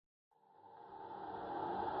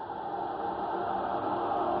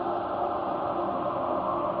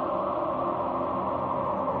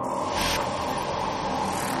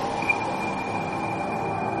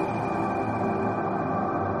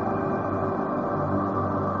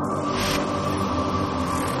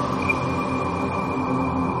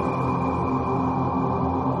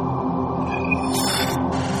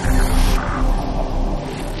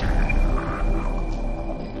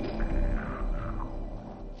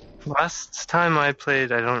Last time I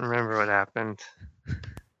played, I don't remember what happened.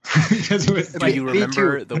 Because it was Do like you me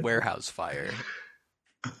remember too. the warehouse fire?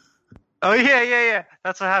 Oh yeah.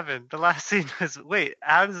 That's what happened. The last scene was wait,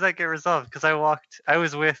 how does that get resolved? Because I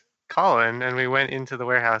was with Colin and we went into the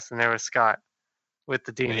warehouse and there was Scott with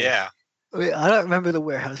the demon. Yeah. Wait, I don't remember the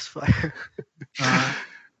warehouse fire.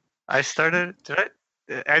 I started. Did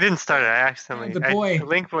I? I didn't start it. I accidentally. The boy.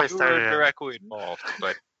 Link Boy You were started it. directly involved,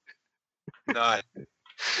 but not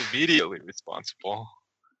immediately responsible.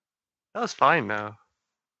 That was fine though.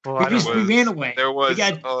 Well, I we, just, don't we know. ran away. There was We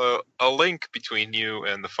got- a link between you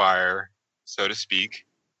and the fire, so to speak.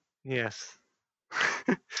 Yes.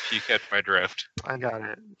 If you catch my drift. I got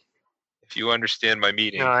it. If you understand my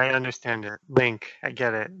meaning. No, I understand it. Link. I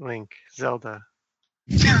get it. Link. Zelda.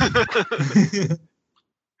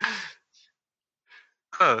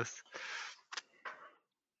 Close.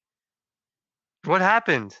 What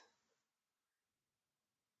happened?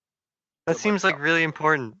 That seems like really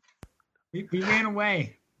important. we ran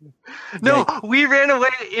away. No, we ran away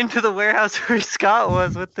into the warehouse where Scott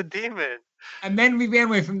was with the demon. And then we ran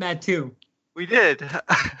away from that too. We did.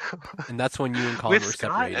 And that's when you and Colin With were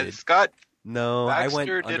Scott? separated. And Scott No, I went Baxter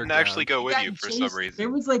underground. didn't actually go We with got you for chased. some reason. There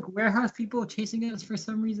was like warehouse people chasing us for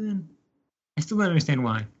some reason. I still don't understand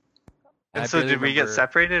why. And I so barely did we get remember-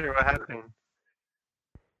 separated or what happened?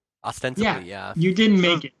 Ostensibly, yeah. You didn't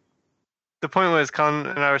make it. The point was Colin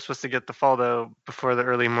and I were supposed to get the Faldo before the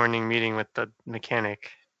early morning meeting with the mechanic.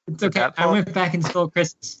 It's okay. that I fall? went back and stole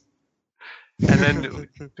Chris's. And then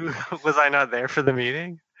was I not there for the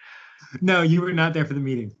meeting? No, you were not there for the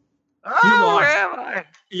meeting. Oh, lost. where am I?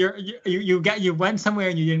 You went somewhere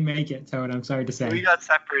and you didn't make it, Toad. I'm sorry to say. We got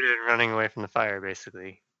separated and running away from the fire,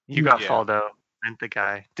 basically. You got Yeah. Faldo and the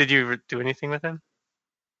guy. Did you do anything with him?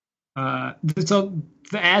 So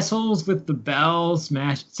the assholes with the bell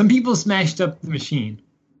smashed. Some people smashed up the machine.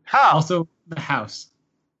 How? Also the house.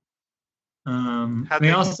 How'd They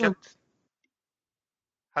they also.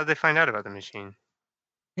 How'd they find out about the machine?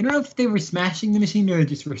 I don't know if they were smashing the machine or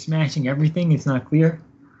just were smashing everything. It's not clear.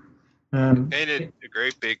 Painted a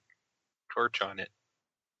great big torch on it.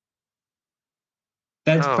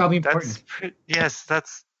 That's Oh, probably important. Yes,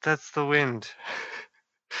 that's the wind.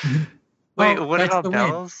 Well, Wait, what that's about the wind.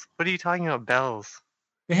 bells? What are you talking about, bells?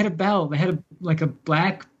 They had a bell. They had a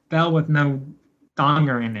black bell with no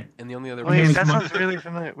donger in it. And the only other Wait, Wait, was that mon- sounds really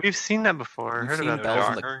familiar. We've seen that before. we've Heard seen about bells that.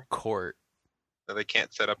 in the Donger? court. So they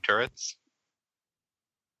can't set up turrets.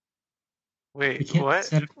 We Wait, can't what?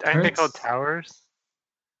 set up Aren't they called turrets? towers?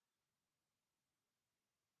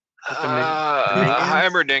 With the minions?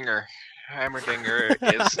 Heimerdinger.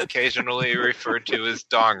 Heimerdinger is occasionally referred to as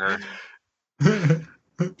Donger.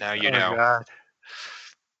 Now you Oh, know. God.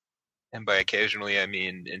 And by occasionally, I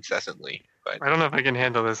mean incessantly. But I don't know if I can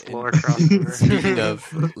handle this And- lore crossover. Speaking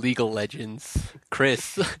of legal legends,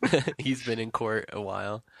 Chris, he's been in court a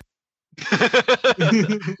while.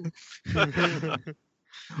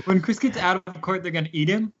 When Chris gets out of court, they're gonna eat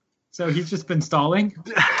him. So he's just been stalling.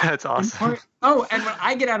 That's in awesome. court. Oh, and when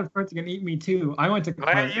I get out of court, they're gonna eat me too. I went to court.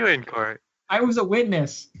 Why are you in court? I was a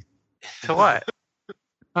witness. To what?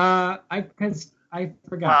 Because I Wow,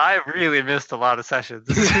 forgot. I really missed a lot of sessions.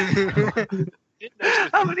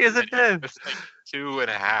 How many has it been? It's like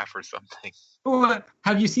 2.5 or something. Oh,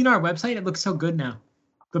 have you seen our website? It looks so good now.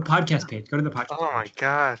 The podcast page. Go to the podcast. Oh my page.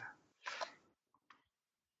 god.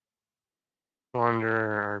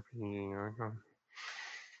 Wanderer RPG.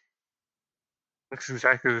 Looks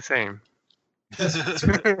exactly the same.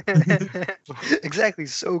 Exactly,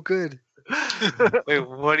 so good. Wait,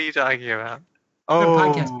 what are you talking about?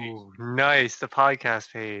 podcast page. Nice, the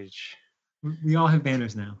podcast page. We all have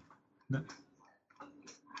banners now.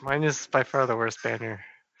 Mine is by far the worst banner.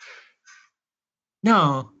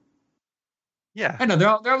 No, Yeah. I know they're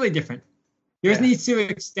all really different. Yours Yeah. needs to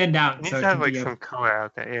extend out It needs so to it have can like be some color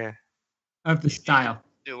out there, yeah. of the style.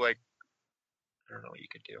 Do like, I don't know what you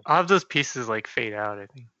could do. I'll have those pieces like fade out, I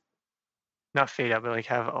think. Not fade out, but like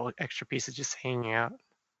have all extra pieces just hanging out.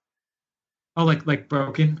 Oh, like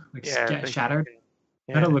broken, like Yeah. like- shattered.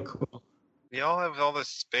 Yeah. That'll look cool. We all have all this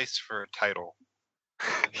space for a title.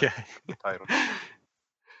 Yeah. Title.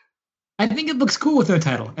 I think it looks cool with no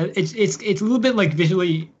title. It's a little bit like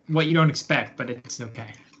visually what you don't expect, but it's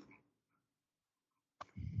okay.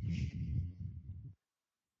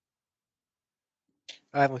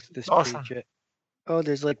 I haven't looked at this Awesome. page yet. Oh,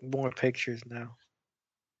 there's like more pictures now.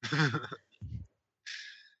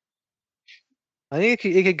 I think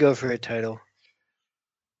it could go for a title.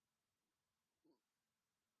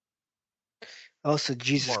 Also,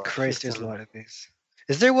 Jesus More Christ, there's a system. lot of these.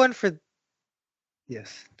 Is there one for?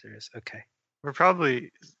 Yes, there is. Okay. We're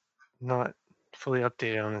probably not fully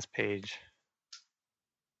updated on this page.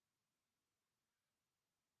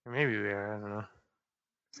 Or maybe we are. I don't know.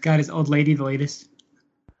 Scott is Old Lady the latest.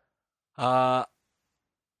 I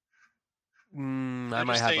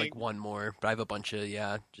might have like Interesting. one more, but I have a bunch of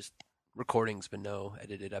just recordings but no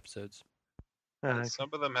edited episodes. Some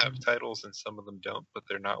of them have titles and some of them don't, but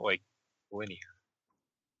they're not like linear.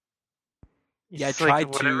 Yeah, I It's like tried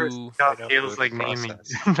whatever to. Scott I know feels the like naming,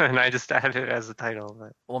 process. and I just added it as a title.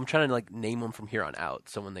 But Well, I'm trying to like name them from here on out,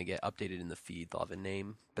 so when they get updated in the feed, they'll have a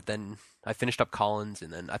name. But then I finished up Collins,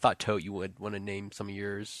 and then I thought Tote, you would want to name some of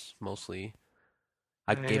yours mostly.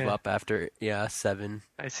 I gave Yeah. up after 7.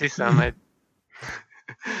 I see some. I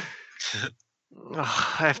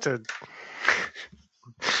have to.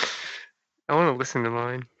 I want to listen to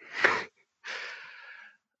mine,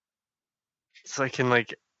 so I can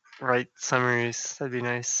like write summaries. That'd be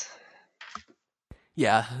nice.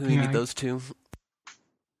 Yeah, we Yeah, need those two.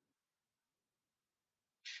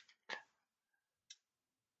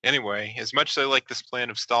 Anyway, as much as I like this plan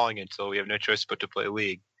of stalling until we have no choice but to play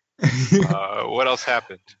League, what else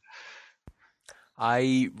happened?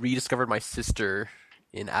 I rediscovered my sister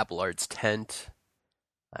in Abelard's tent.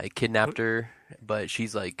 I kidnapped her, but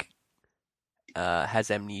she's like has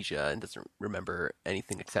amnesia and doesn't remember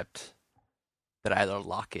anything except that I had a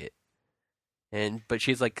locket. But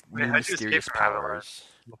she has like Wait, new how'd you escape mysterious from Abelard? powers.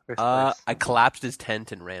 In the first place? I collapsed his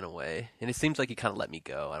tent and ran away, and it seems like he kind of let me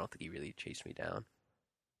go. I don't think he really chased me down.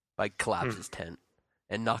 I collapsed his tent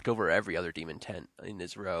and knocked over every other demon tent in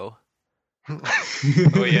his row.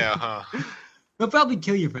 Oh yeah, huh? They'll probably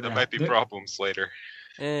kill you for that. There might be They're- problems later.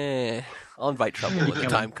 I'll invite trouble when the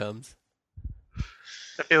time comes.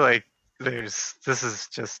 I feel like this is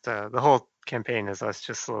just the whole campaign is us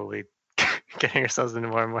just slowly getting ourselves into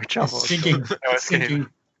more and more trouble. Sinking, So I was getting- sinking.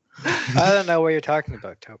 I don't know what you're talking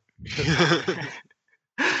about, Tope.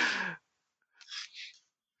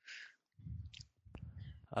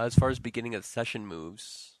 As far as beginning of session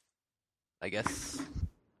moves, I guess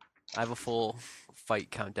I have a full fight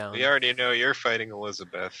countdown. We already know you're fighting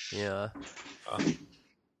Elizabeth. Yeah.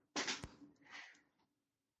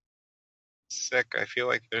 Sick. I feel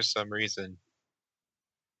like there's some reason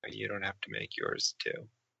that you don't have to make yours too.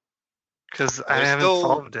 Because I There's haven't still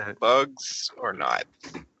solved it. bugs or not.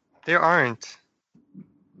 There aren't.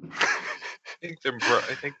 I think there might.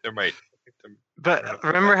 I think there- But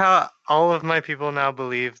remember how all of my people now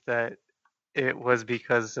believe that it was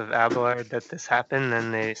because of Abelard that this happened,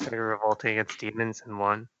 and they started revolting against demons and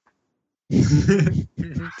won.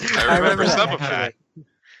 I remember some of that.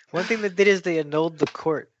 One thing they did is they annulled the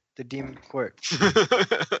court, the demon court.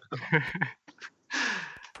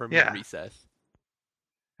 Permanent Yeah. recess.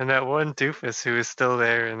 And that one doofus who was still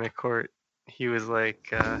there in the court, he was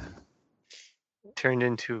like turned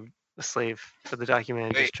into a slave for the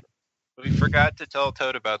documented Wait. destruction. We forgot to tell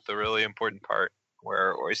Toad about the really important part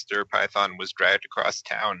where Oyster Python was dragged across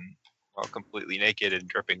town while completely naked and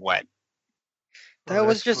dripping wet. That Oh,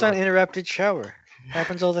 was that's just cool. an interrupted shower.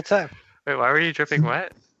 Happens all the time. Wait, why were you dripping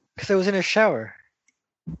wet? Because I was in a shower.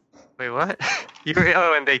 Wait, what? You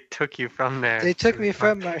were, and they took you from there. They took me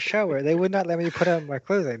from my shower. They would not let me put on my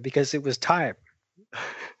clothing because it was time.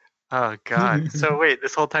 Oh god. So wait,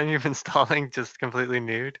 this whole time you've been stalling just completely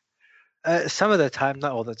nude? Some of the time,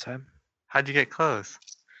 not all the time. How'd you get clothes?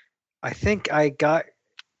 I think I got.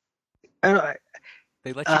 I don't know.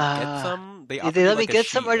 They let you get Uh, some. They did offered they you, let me like, a get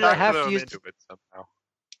some, or sheet. did I Talk have them to use? into it somehow.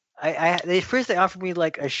 They first they offered me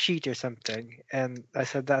like a sheet or something, and I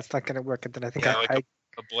said that's not gonna work. And then I think Yeah, I, like I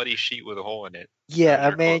a bloody sheet with a hole in it. yeah Those I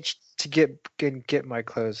are managed to get my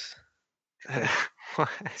clothes What?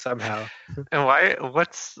 somehow. And why?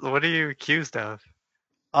 What are you accused of?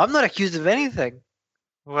 I'm not accused of anything.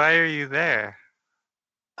 Why are you there?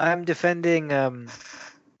 I'm defending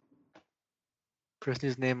person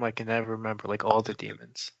whose name I can never remember, like all the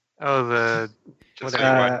demons. Oh, the Just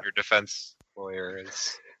Whatever. like what your defense lawyer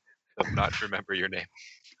is does not remember your name.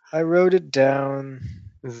 I wrote it down.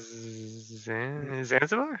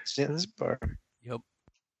 Zanzibar? Zanzibar. Yep.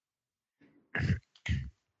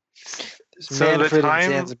 It's So the Manfred time-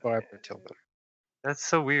 and Zanzibar Matilda. That's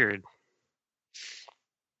so weird.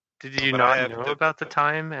 Did you But I not have know to- about the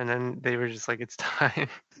time, and then they were just like, "It's time"?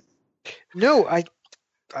 No, I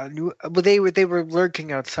knew, but they were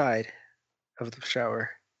lurking outside of the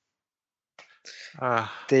shower.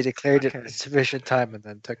 They declared Okay. it sufficient time and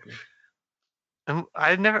then took me.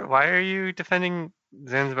 I never. Why are you defending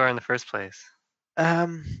Zanzibar in the first place?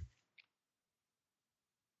 Some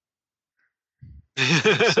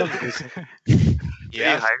reason.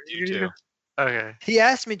 Yeah, hired you you? too. Okay. He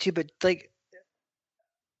asked me to, but like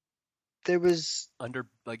there was Under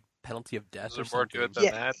like penalty of death Was or there more to something. it than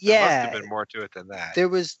Yeah, that? There must yeah. have been more to it than that. There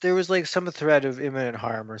was like some threat of imminent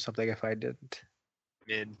harm or something if I didn't.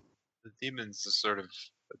 I mean, the demons is sort of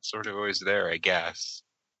always there, I guess.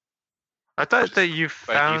 I thought that you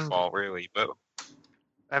By found default, really, but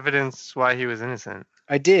evidence why he was innocent.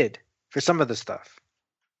 I did for some of the stuff.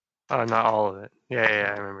 Oh, not all of it.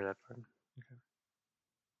 Yeah, I remember that part.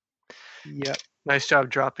 Yep. Nice job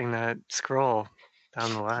dropping that scroll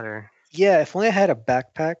down the ladder. Yeah, if only I had a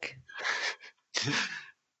backpack.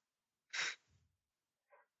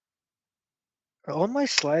 Are all my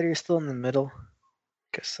sliders still in the middle?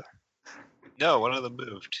 Guess so. no, one of them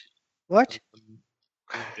moved. What?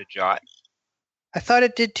 Moved a jot. I thought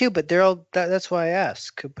it did too, but they're all. That's why I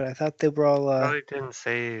asked. But I thought they were all. Probably didn't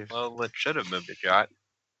save. Well, it should have moved a jot.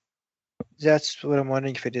 That's what I'm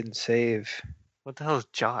wondering if it didn't save. What the hell is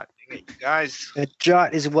jot? Dang it, you guys. A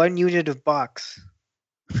jot is 1 unit of box.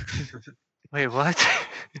 Wait, what?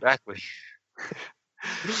 Exactly.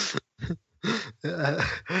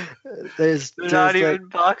 There's They're not like- even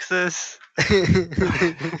boxes. Yeah,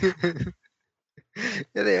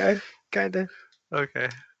 they are kinda. Okay,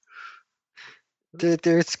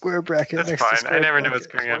 They're square bracket. that's next to fine. I square never knew what's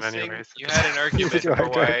bracket. going on Forcing- anyways. You had an argument Go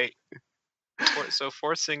for ahead. why. So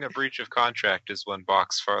forcing a breach of contract is one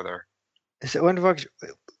box farther. Is it one box?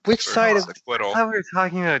 Which For side of acquittal. I thought we were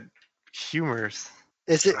talking about humors.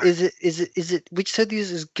 is it? Which side of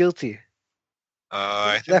these is guilty?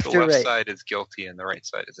 I think Left the or left right? side is guilty and the right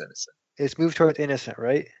side is innocent. It's moved towards innocent,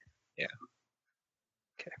 right? Yeah.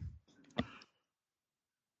 Okay.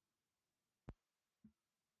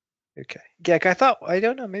 Okay. Yeah, I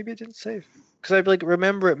don't know, maybe it didn't save. Because I like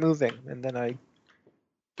remember it moving, and then I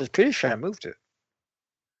was pretty sure I moved it.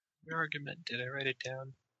 Your argument, did I write it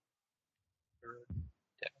down?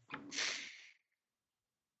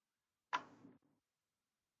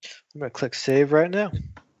 I'm gonna click save right now,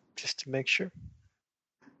 just to make sure.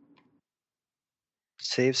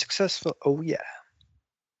 Save successful. Oh yeah.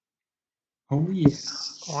 Oh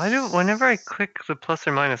yeah. Whenever I click the plus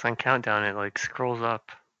or minus on countdown, it like scrolls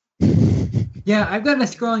up. Yeah, I've got a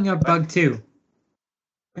scrolling up bug too.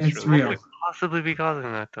 That's It's really real. What could possibly be causing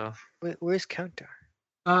that though? Where's countdown?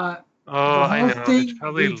 Uh, Oh, the I whole know. thing It's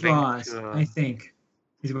probably linked redraws, to. I think,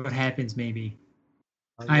 is what happens. Maybe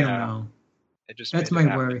Oh, I don't yeah, know. it just That's made my it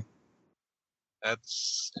happen. worry.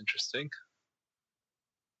 That's interesting.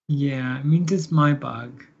 Yeah, I mean, this is my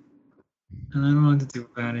bug, and I don't know what to do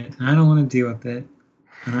about it, and I don't want to deal with it,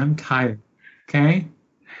 and I'm tired. Okay,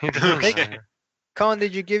 It doesn't Okay. matter. Colin,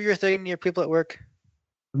 did you give your thing to your people at work?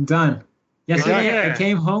 I'm done. Yesterday, yeah. I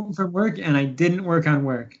came home from work and I didn't work on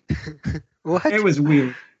work. What? It was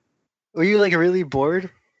weird. Were you like really bored?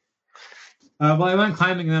 Well, I went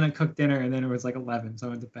climbing and then I cooked dinner and then it was like 11, so I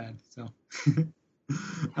went to bed. So,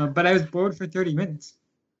 but I was bored for 30 minutes.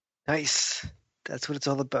 Nice. That's what it's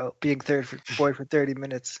all about. Being bored for 30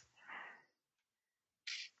 minutes.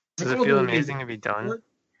 Does it Total feel is amazing to be done? work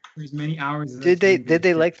for as many hours as I Did they can did do.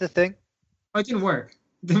 they like the thing? Oh, it didn't work.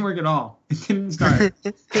 It didn't work at all. It didn't start.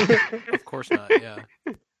 Of course not. Yeah.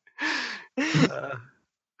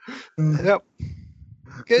 Yep.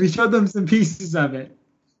 We Good. showed them some pieces of it.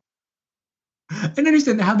 I don't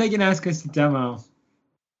understand how they can ask us to demo.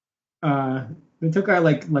 They took our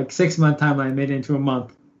like 6-month timeline, made it into a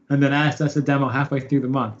month, and then asked us to demo halfway through the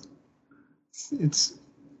month. It's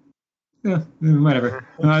yeah, whatever.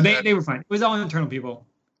 They were fine. It was all internal people.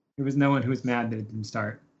 There was no one who was mad that it didn't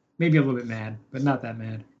start. Maybe a little bit mad, but not that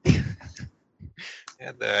mad. I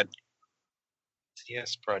had that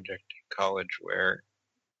TS project in college where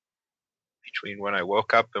between when I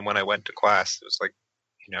woke up and when I went to class, it was like,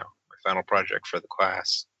 my final project for the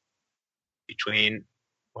class. Between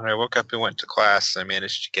when I woke up and went to class, I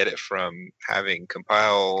managed to get it from having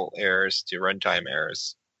compile errors to runtime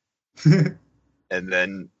errors. And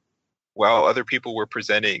then while other people were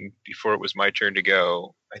presenting before it was my turn to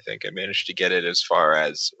go, I think I managed to get it as far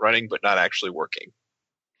as running but not actually working.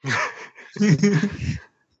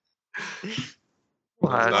 Well,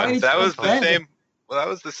 Why did That you was go the bed? same. Well, that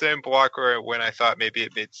was the same block where when I thought maybe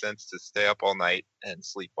it made sense to stay up all night and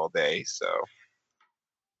sleep all day. So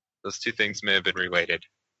those two things may have been related.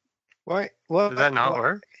 Why? What? Does that not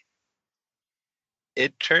work?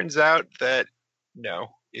 It turns out that no.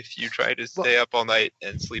 If you try to stay up all night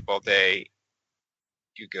and sleep all day,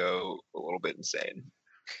 you go a little bit insane.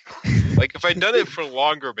 Like if I'd done it for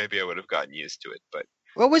longer, maybe I would have gotten used to it. But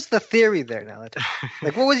What was the theory there now?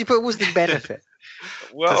 Like, what was the benefit?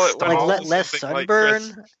 well, it went Like, a little less something like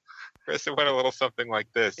sunburn? Chris, it went a little something like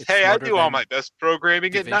this. It's Hey, I smarter do all than my best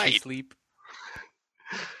programming at DaVinci night, sleep.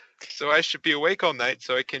 so I should be awake all night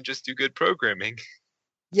so I can just do good programming.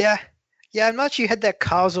 Yeah, Yeah, I'm not sure you had that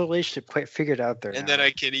causal relationship quite figured out there. And now. then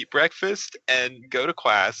I can eat breakfast and go to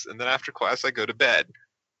class, and then after class I go to bed.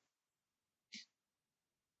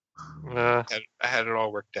 I had it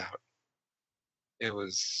all worked out. It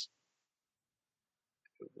was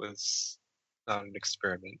not an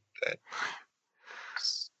experiment that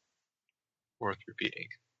was worth repeating.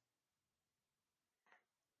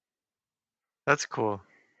 That's cool.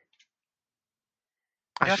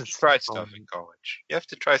 You I have should to try start stuff in college. You have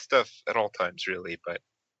to try stuff at all times, really, but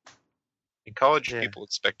in college, Yeah. people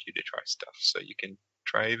expect you to try stuff, so you can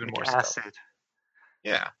try even like more stuff. acid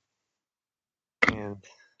Yeah. and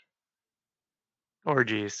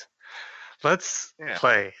orgies. Let's Yeah.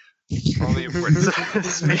 play. All the important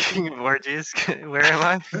Speaking of orgies, where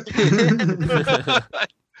am I?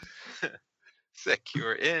 Sick, you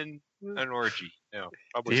are in an orgy. No,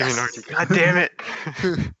 public Demon house. orgy. God damn it!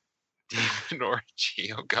 Demon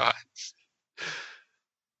orgy. Oh god.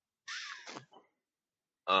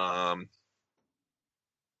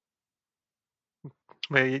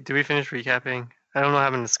 Wait, did we finish recapping? I don't know what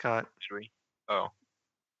happened to Scott. Should we? Oh.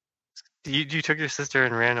 You took your sister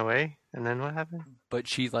and ran away, and then what happened? But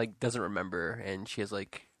she like doesn't remember, and she has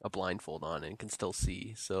like a blindfold on and can still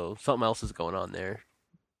see. So something else is going on there.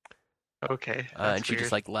 Okay, And she weird.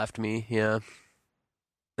 just like left me. Yeah.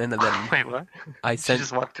 And then Wait, what? I She sent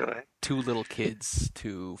just walked away. 2 little kids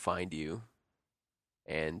to find you,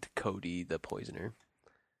 and Cody the poisoner.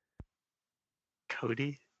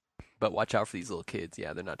 Cody? But watch out for these little kids.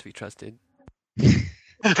 Yeah, they're not to be trusted.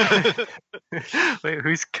 Wait,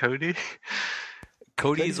 who's Cody?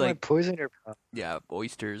 Cody's my like poisoner. yeah,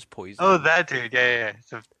 oysters, poison. Oh, that dude. Yeah.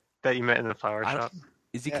 So that you met in the flower I don't- shop.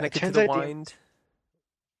 Is he Yeah, it connected to turns the out wind?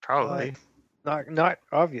 Probably. Not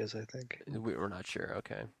obvious, I think. We're not sure.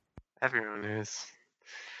 Okay. Everyone is.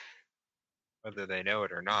 Whether they know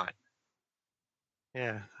it or not.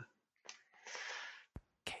 Yeah.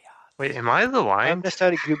 Chaos. Wait, am I the I'm wine? just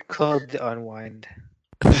at a group called the Unwind.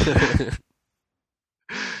 It's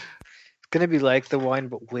gonna be like the wine,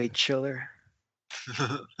 but way chiller.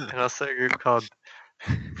 And also a group called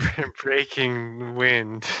Breaking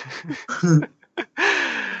Wind.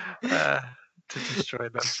 To destroy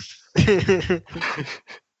them.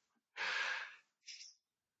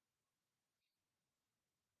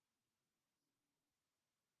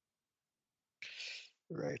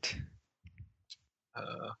 Right.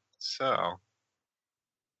 So.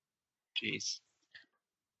 Jeez.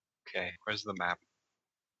 Okay, where's the map?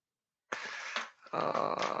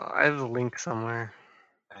 I have the link somewhere.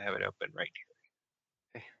 I have it open right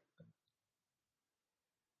here.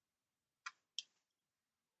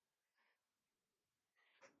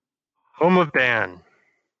 Home of Dan.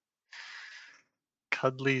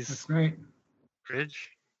 Cudley's That's right. Bridge?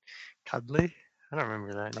 Cudley? I don't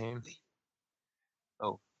remember that name.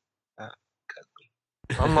 Cuddly.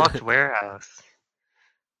 Unlocked warehouse.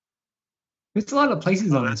 There's a lot of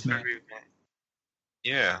places on that's this where map. we met.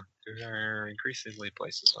 Yeah, there are increasingly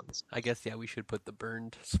places on this. I guess yeah, we should put the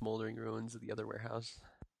burned, smoldering ruins of the other warehouse.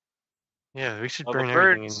 Yeah, we should Well, burn the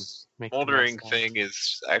everything and bird make smoldering the thing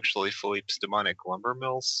is actually Philippe's demonic lumber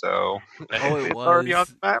mill, so Oh, it it's was. already on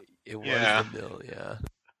the map. It was Yeah. the mill. Yeah.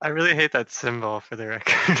 I really hate that symbol for the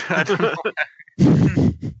record. I don't know.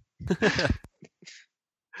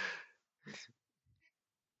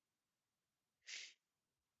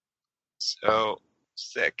 So,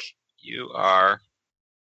 Sick, you are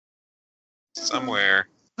somewhere.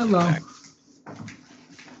 Hello. back.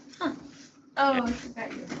 Oh, I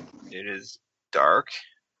forgot you. It is dark,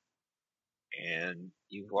 and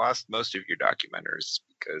you've lost most of your documenters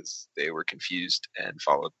because they were confused and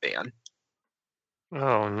followed Ban.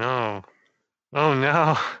 Oh no. Oh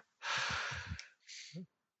no.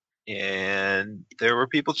 And there were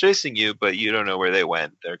people chasing you, but you don't know where they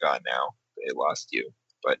went. They're gone now. They lost you,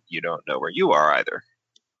 but you don't know where you are either.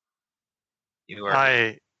 You are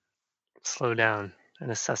I slow down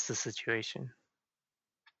and assess the situation.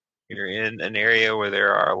 You're in an area where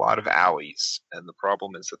there are a lot of alleys, and the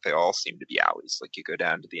problem is that they all seem to be alleys. Like you go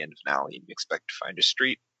down to the end of an alley and you expect to find a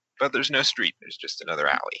street, but there's no street. There's just another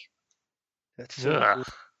alley. That's so Ugh.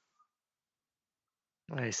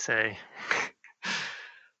 I say.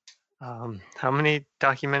 How many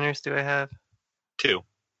documentaries do I have? 2.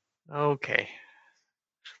 Okay.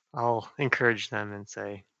 I'll encourage them and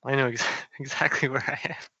say, I know exactly where I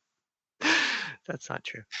am. That's not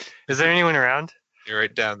true. Is there anyone around? You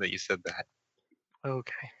write down that you said that.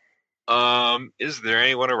 Okay. Is there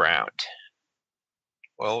anyone around?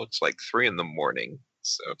 Well, it's like 3 in the morning,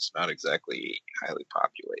 so it's not exactly highly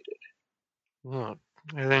populated. Oh,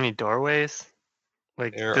 are there any doorways?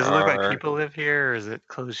 Like, There does it look like are- people live here, or is it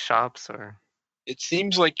closed shops, or? It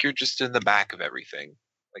seems like you're just in the back of everything.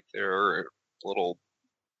 Like there are little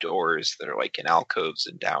doors that are like in alcoves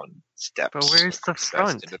and down steps. But where's the recessed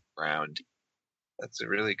front? into the ground? That's a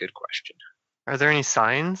really good question. Are there any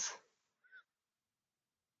signs?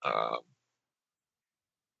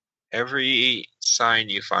 Every sign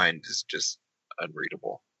you find is just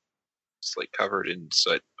unreadable. It's like covered in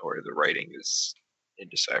soot, or the writing is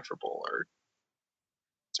indecipherable, or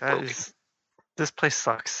it's That broken. is. This place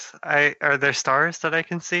sucks. Are there stars that I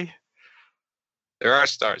can see? There are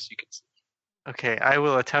stars you can see. Okay, I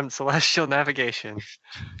will attempt celestial navigation.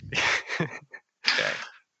 Okay.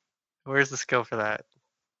 Where's the skill for that?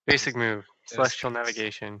 Basic move. Yes, Celestial please.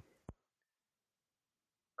 navigation.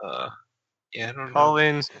 Yeah, I don't Call know.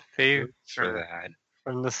 in Move favor for that.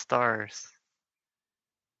 from the stars.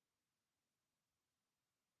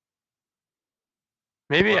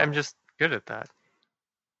 Maybe I'm Well. just good at that.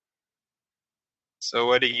 So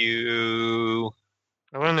what do you?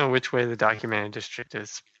 I want to know which way the documented district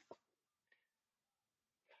is.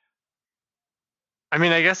 I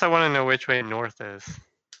mean, I guess I want to know which way north is.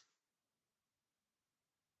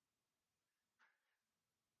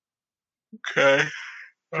 Okay.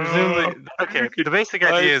 Presumably, okay, the basic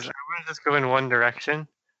idea is I want to just go in one direction.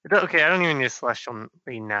 Okay, I don't even need to celestially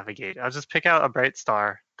navigate. I'll just pick out a bright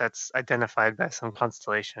star that's identified by some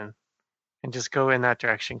constellation and just go in that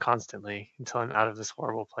direction constantly until I'm out of this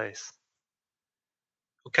horrible place.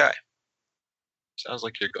 Okay. Sounds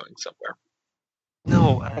like you're going somewhere.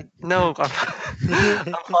 No, no,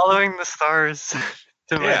 I'm following the stars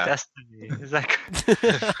to my Yeah. destiny. Is that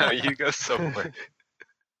good? You go somewhere.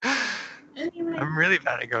 Anyway, I'm really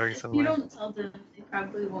bad at going if you somewhere. don't tell them, they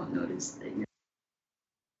probably won't notice that you're.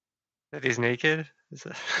 That he's naked? Is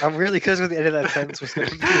that... I'm really close with the end of that sentence was going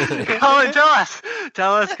to be. Colin, tell us!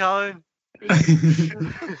 Tell us, Colin.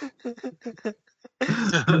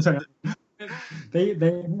 I'm sorry. They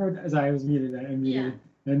heard as I was muted, I unmuted,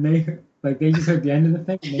 and they just heard the end of the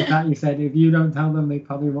thing, and they thought you said if you don't tell them, they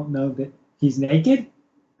probably won't know that he's naked,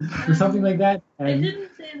 or something like that. I And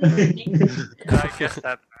didn't say they were naked. I guess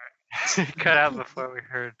that part cut out before we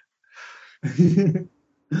heard.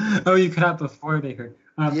 oh, you cut out before they heard.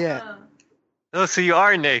 Yeah. Oh, so you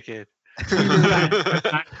are naked.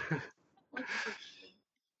 I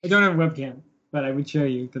don't have a webcam, but I would show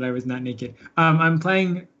you that I was not naked. I'm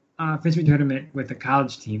playing Frisbee tournament with the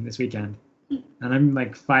college team this weekend, and I'm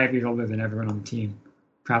like 5 years older than everyone on the team,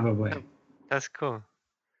 probably. That's cool.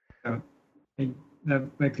 So that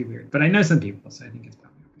might be weird, but I know some people, so I think it's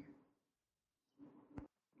probably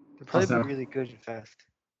They'll probably Also- be really good and fast.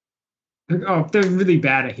 okay. Oh, they're really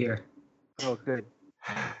bad at here. Oh, good.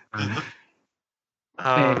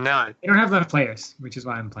 No, They don't have enough players, which is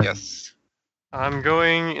why I'm playing. Yes. I'm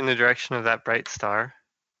going in the direction of that bright star,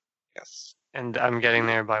 Yes. and I'm getting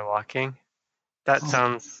there by walking. That Oh.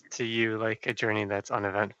 sounds to you like a journey that's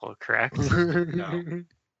uneventful, correct? No.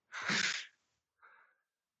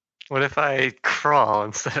 What if I crawl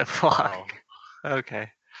instead of walk? Okay.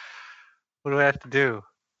 What do I have to do?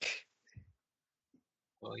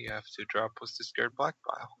 Well, you have to drop what's discard black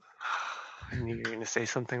pile. I knew you were going to say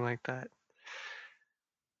something like that.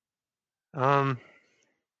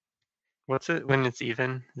 What's it when it's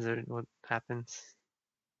even? Is it what happens?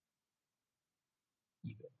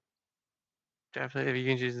 Even. Definitely, if you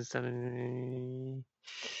can choose instead of.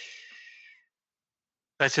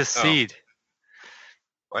 That's just Oh. seed.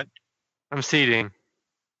 What? I'm seeding.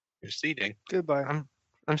 You're seeding. Goodbye. I'm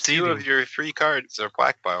Two seeding. of your 3 cards are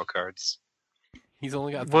black pile cards. He's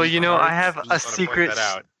only got. Well, 3 you know, I cards. have a Just wanna point secret. that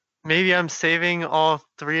out. Maybe I'm saving all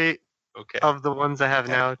 3 Okay. of the ones I have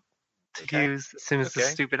Okay. now to Okay. use as soon as the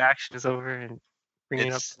Okay. stupid action is over and bring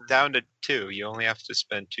it up. It's down to 2. You only have to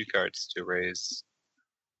spend 2 cards to raise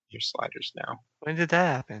your sliders now. When did that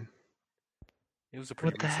happen? It was a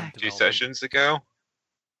pretty What the recent heck? 2 development. sessions ago.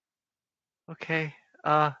 Okay.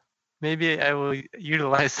 Maybe I will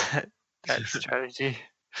utilize that strategy.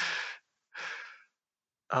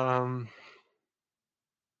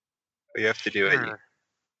 You have to do it Sure.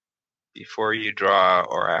 before you draw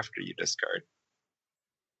or after you discard.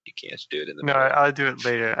 You can't do it in the No, middle. I'll do it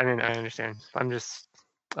later. I mean, I understand. I'm just.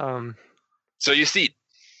 So you seed.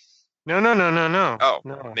 No. Oh,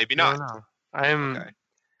 no, maybe no, not. No. I'm Okay.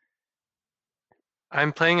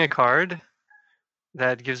 I'm playing a card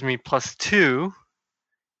that gives me +2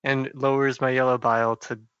 and lowers my yellow bile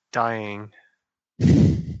to dying.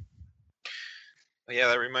 Oh, yeah,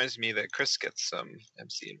 that reminds me that Chris gets some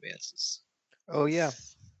MC advances. Oh, yeah.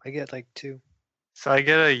 I get like 2. So I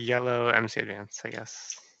get a yellow MC advance, I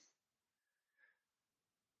guess.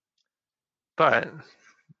 But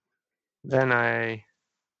then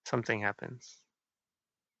something happens.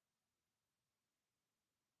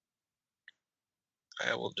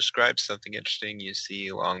 I will describe something interesting you see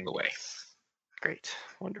along the way. Great.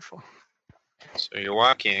 Wonderful. So you're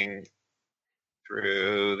walking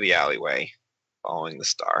through the alleyway, following the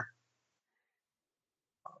star.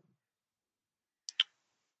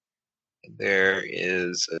 There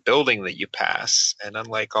is a building that you pass, and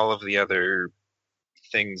unlike all of the other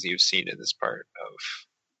things you've seen in this part of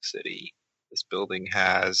the city, this building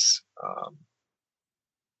has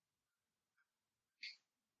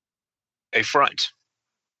a front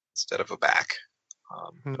instead of a back.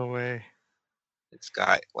 No way. It's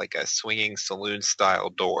got like a swinging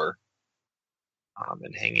saloon-style door,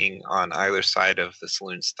 and hanging on either side of the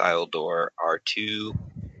saloon-style door are two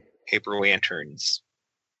paper lanterns,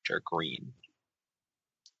 which are green.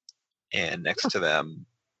 And next to them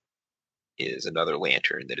is another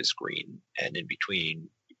lantern that is green. And in between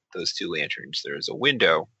those two lanterns, there is a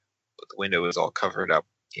window, but the window is all covered up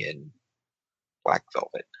in black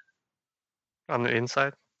velvet. On the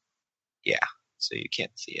inside? So you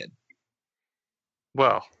can't see it.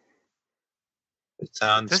 Well, It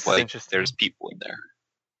sounds This is like interesting. there's people in there.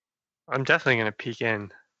 I'm definitely going to peek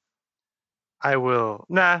in. I will.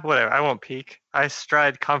 Nah, whatever. I won't peek. I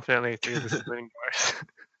stride confidently through the sliding doors.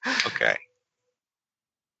 Okay.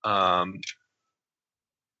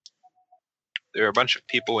 There are a bunch of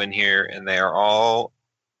people in here, and they are all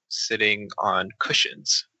sitting on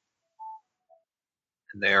cushions.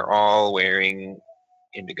 And they are all wearing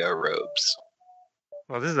indigo robes.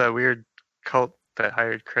 Well, this is that weird cult that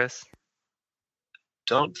hired Chris.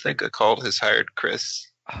 Don't think a cult has hired Chris.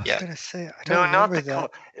 I was Yeah. gonna say I No, don't not remember the that.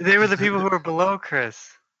 cult. They were the people who were below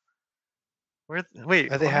Chris.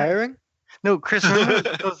 Wait, Are they what? hiring? No, Chris,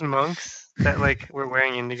 remember those monks that like were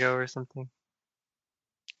wearing indigo or something?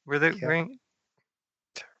 Were they Yeah. wearing?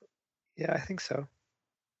 Yeah, I think so.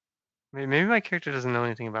 Maybe my character doesn't know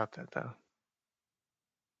anything about that though.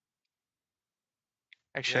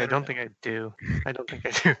 Actually, Yeah, I I don't don't think I do. I don't think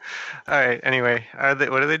I do. All right. Anyway, what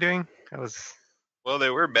are they doing? Well, they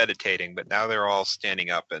were meditating, but now they're all standing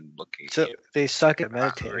up and looking So at you. they suck at Who are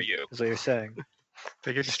meditating. you? Is what you're saying?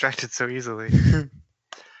 They get distracted so easily.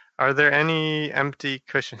 Are there any empty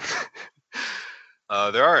cushions?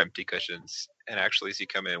 There are empty cushions, and actually, as you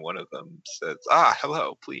come in, one of them says,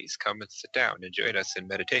 hello, please come and sit down and join us in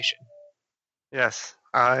meditation. Yes,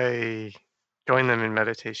 I join them in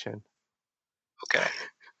meditation. Okay.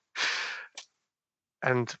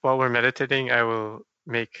 And while we're meditating, I will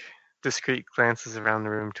make discreet glances around the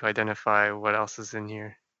room to identify what else is in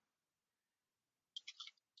here.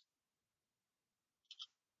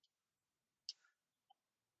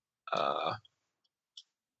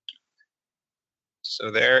 So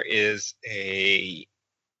there is a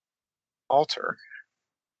altar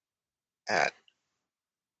at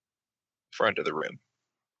front of the room.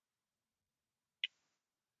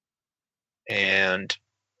 And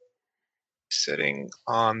sitting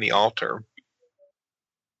on the altar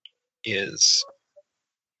is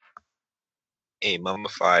a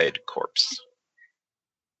mummified corpse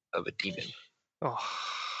of a demon. Oh,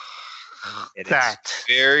 And that. it's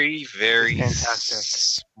very, very fantastic.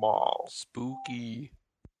 small. Spooky.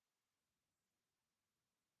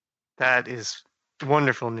 That is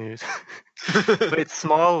wonderful news. But it's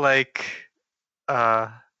small, like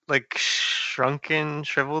shrunken,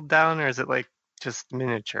 shriveled down, or is it like just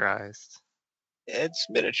miniaturized? It's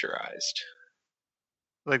miniaturized.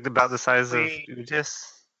 Like about the size of Wait. Udis?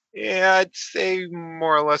 Yeah, I'd say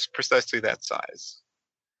more or less precisely that size.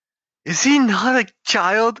 Is he not a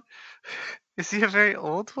child? Is he a very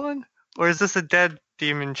old one? Or is this a dead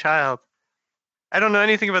demon child? I don't know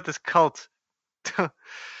anything about this cult.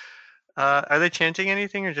 Are they chanting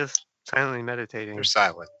anything or just silently meditating? They're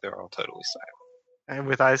silent. They're all totally silent. And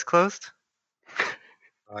with eyes closed?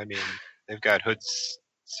 I mean, they've got hoods,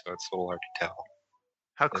 so it's a little hard to tell.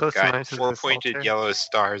 How They've close am I got to four this pointed altar? yellow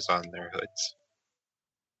stars on their hoods.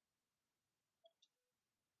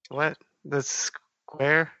 What? The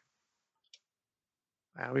square?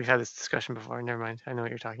 We've had this discussion before. Never mind. I know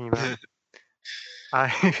what you're talking about.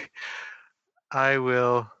 I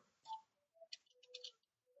will.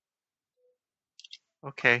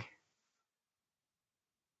 Okay.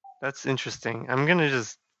 That's interesting. I'm gonna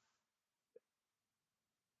just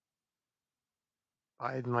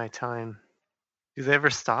bide my time. Do they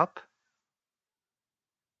ever stop?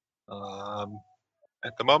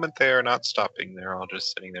 At the moment, they are not stopping. They're all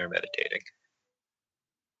just sitting there meditating.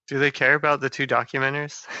 Do they care about the two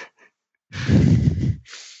documenters?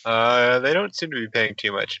 They don't seem to be paying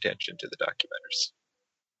too much attention to the documenters.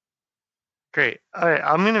 Great. All right,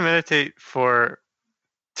 I'm gonna meditate for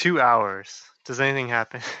 2 hours. Does anything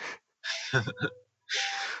happen?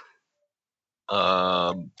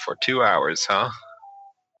 For 2 hours, huh?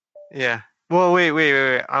 Yeah. Well, wait.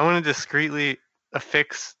 I want to discreetly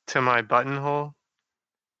affix to my buttonhole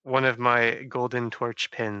one of my golden torch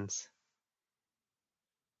pins.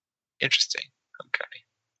 Interesting. Okay.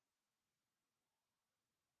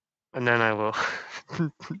 And then I will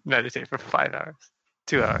meditate for 5 hours.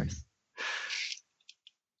 2 hours.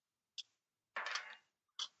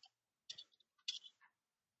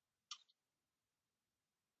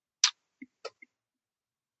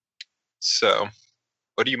 So,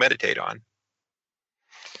 what do you meditate on?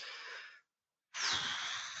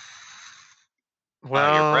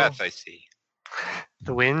 Well, Your breath, I see.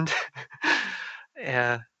 the wind.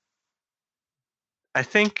 Yeah. I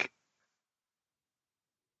think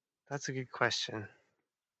that's a good question.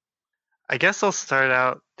 I guess I'll start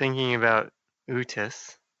out thinking about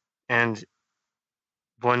Utis and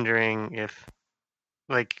wondering if,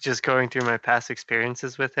 like, just going through my past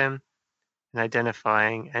experiences with him and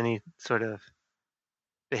identifying any sort of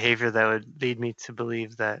behavior that would lead me to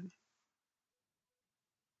believe that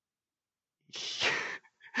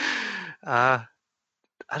uh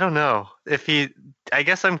I don't know if I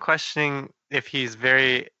guess I'm questioning if he's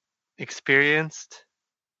very experienced,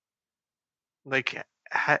 like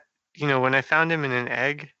when I found him in an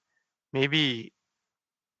egg, maybe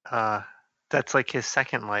uh that's like his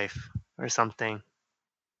second life or something,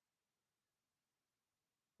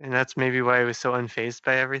 and that's maybe why he was so unfazed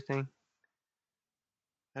by everything.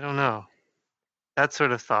 I don't know, that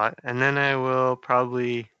sort of thought. And then I will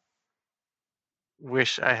probably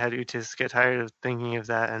wish I had Utis, get tired of thinking of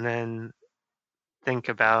that, and then think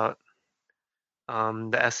about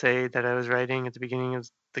the essay that I was writing at the beginning of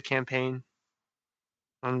the campaign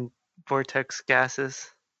on vortex gases.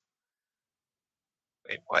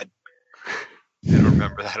 Wait, what? I don't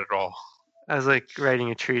remember that at all. I was like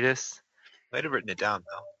writing a treatise. Might have written it down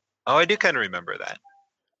though. Oh, I do kind of remember that.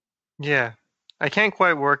 Yeah. I can't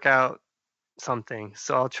quite work out something,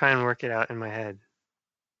 so I'll try and work it out in my head.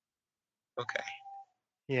 Okay.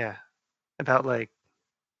 Yeah. About like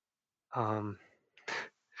um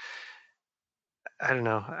I don't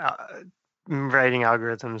know, writing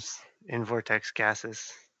algorithms in vortex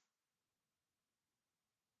gases.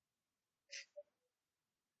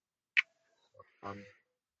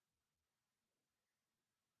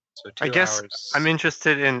 So I 2 guess hours. I'm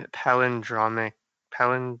interested in palindromic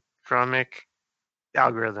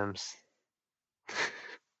algorithms.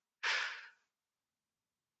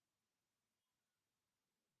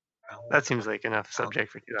 That seems like enough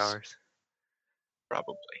subject for 2 hours.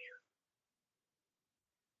 Probably.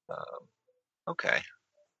 Okay.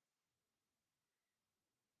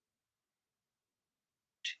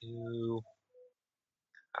 2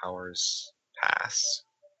 hours pass.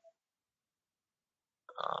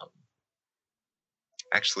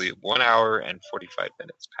 Actually, 1 hour and 45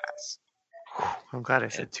 minutes pass. I'm glad I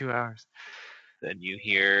said 2 hours. Then you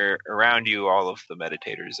hear around you, all of the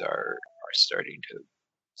meditators are starting to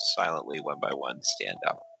silently, one by one, stand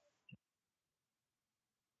up.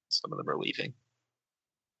 Some of them are leaving.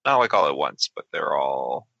 Not like all at once, but they're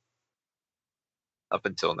all. Up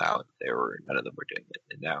until now, none of them were doing it,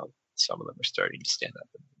 and now some of them are starting to stand up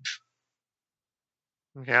and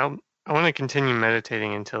move. Okay, I want to continue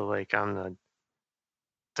meditating until like on the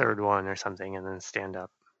third one or something, and then stand up.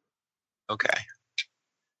 Okay.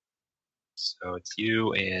 So it's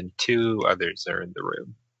you and 2 others are in the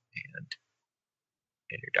room, and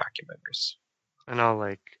your documenters. And I'll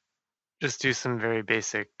like just do some very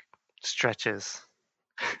basic stretches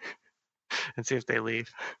and see if they leave.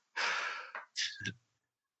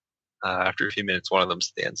 After a few minutes, one of them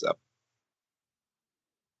stands up,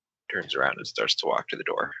 turns around, and starts to walk to the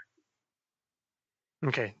door.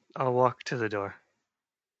 Okay, I'll walk to the door.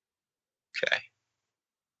 Okay.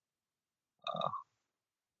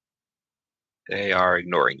 They are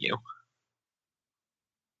ignoring you.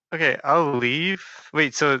 Okay, I'll leave.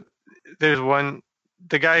 Wait, so there's one.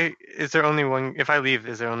 The guy, is there only one? If I leave,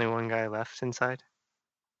 is there only one guy left inside?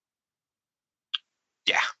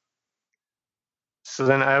 Yeah. So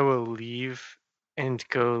then I will leave and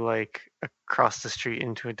go like across the street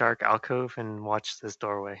into a dark alcove and watch this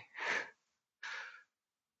doorway.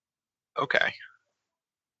 Okay.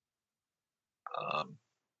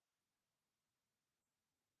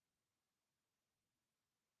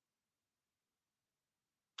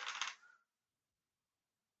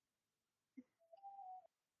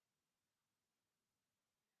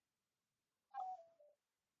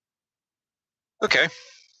 Okay.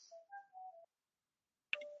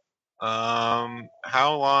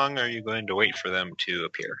 How long are you going to wait for them to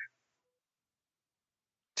appear?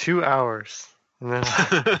 2 hours. And then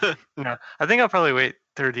no, I think I'll probably wait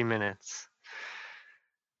 30 minutes.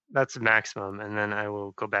 That's maximum, and then I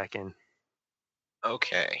will go back in.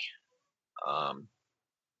 Okay.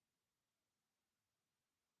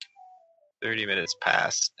 30 minutes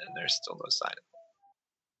pass, and there's still no sign.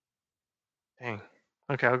 Dang.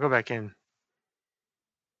 Okay, I'll go back in.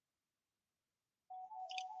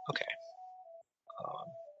 Okay. Um,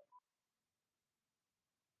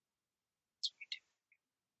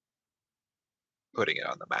 putting it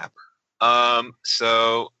on the map.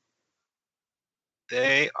 So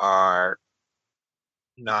they are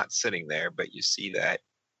not sitting there, but you see that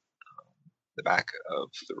the back of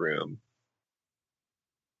the room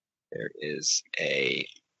there is a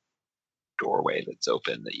doorway that's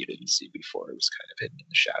open that you didn't see before. It was kind of hidden in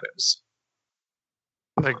the shadows.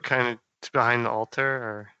 Like kind of behind the altar,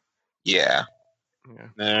 or Yeah.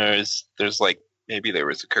 yeah. There's like maybe there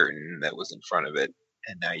was a curtain that was in front of it,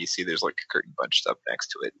 and now you see there's like a curtain bunched up next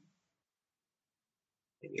to it.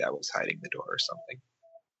 Maybe that was hiding the door or something.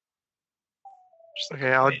 Just like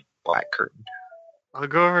Okay, a I'll plain black curtain. I'll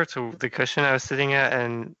go over to the cushion I was sitting at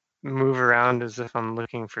and move around as if I'm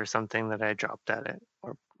looking for something that I dropped at it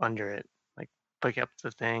or under it. Like pick up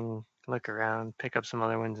the thing, look around, pick up some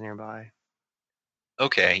other ones nearby.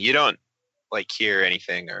 Okay, you don't like hear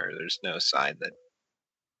anything, or there's no sign that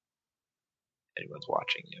anyone's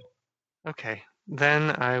watching you. Okay,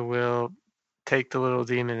 then I will take the little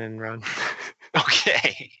demon and run.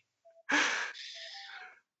 Okay.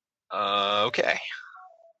 Okay.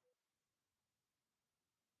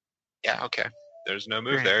 Yeah, okay. There's no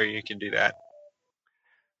move Great. there. You can do that.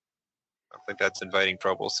 I don't think that's inviting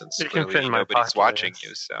trouble since It can clearly fit in my nobody's pocket, watching yes.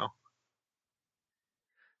 you, so.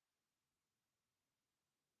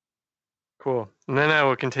 Cool. And then I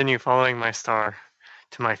will continue following my star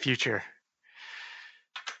to my future.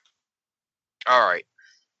 All right.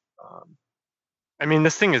 I mean,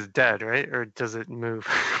 this thing is dead, right? Or does it move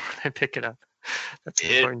when I pick it up? That's an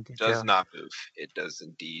It important detail. does not move. It does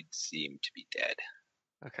indeed seem to be dead.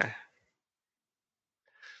 Okay.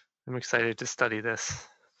 I'm excited to study this.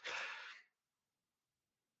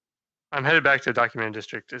 I'm headed back to Document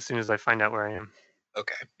District as soon as I find out where I am.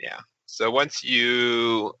 Okay, yeah. So once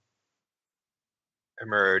you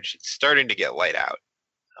emerge, it's starting to get light out.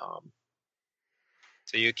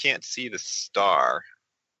 So you can't see the star,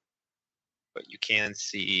 but you can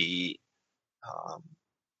see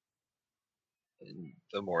in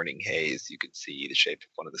the morning haze, you can see the shape of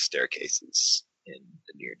one of the staircases in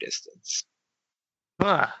the near distance.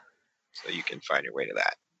 Ah, So you can find your way to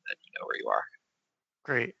that, and you know where you are.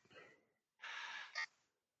 great.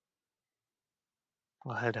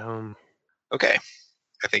 I'll head home. Okay,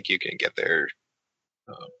 I think you can get there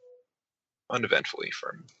uneventfully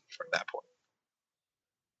from that point.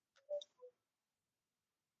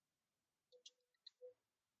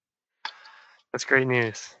 That's great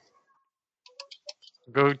news.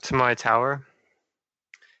 Go to my tower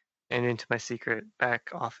and into my secret back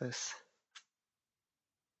office.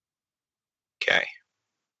 Okay.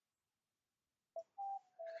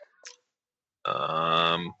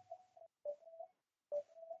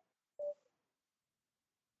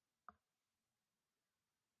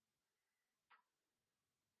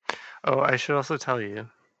 Oh, I should also tell you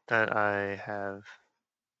that I have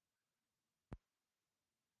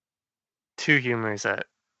 2 humors at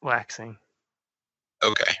waxing.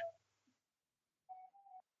 Okay.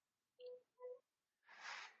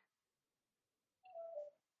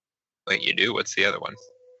 Wait, you do? What's the other one?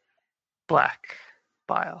 Black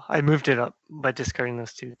bile. I moved it up by discarding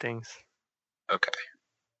those 2 things. Okay.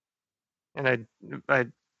 And I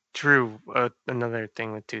drew another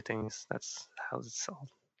thing with 2 things. That's how it's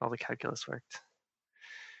all the calculus worked.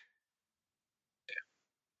 Yeah.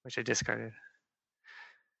 Which I discarded.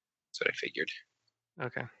 That's what I figured.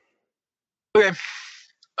 Okay. Okay.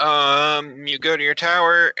 You go to your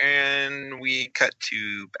tower, and we cut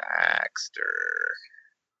to Baxter.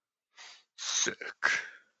 Sick.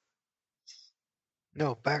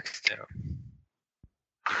 No, Baxter. You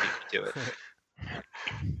beat me to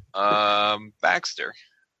it. Baxter.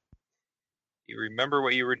 You remember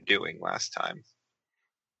what you were doing last time?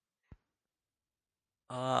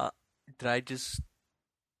 Did I just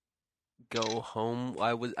go home?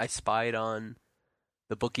 I spied on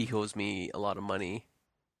the bookie who owes me a lot of money.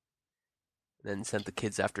 Then sent the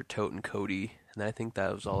kids after Tote and Cody, and I think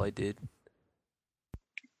that was all I did.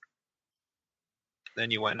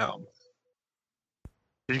 Then you went home.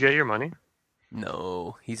 Did you get your money?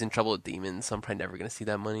 No, he's in trouble with demons, so I'm probably never gonna see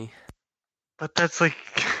that money. But that's like,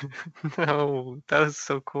 no, that was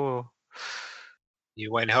so cool.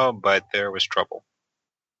 You went home, but there was trouble.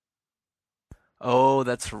 Oh,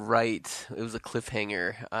 that's right. It was a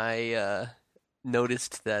cliffhanger.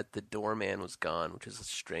 noticed that the doorman was gone, which is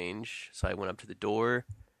strange. So I went up to the door,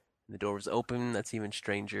 and the door was open. That's even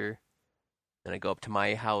stranger. Then I go up to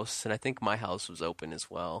my house, and I think my house was open as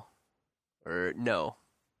well. Or no,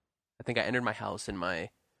 I think I entered my house, and my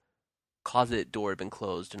closet door had been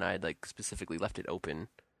closed, and I had like specifically left it open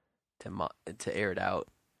to air it out.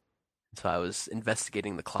 So I was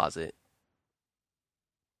investigating the closet.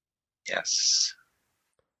 Yes.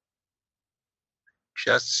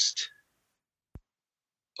 Just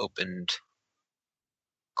opened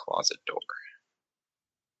closet door.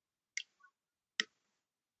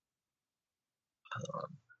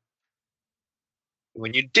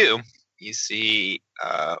 When you do, you see,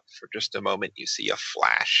 for just a moment, you see a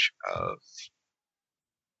flash of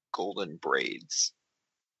golden braids.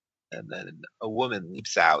 And then a woman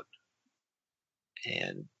leaps out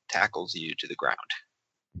and tackles you to the ground.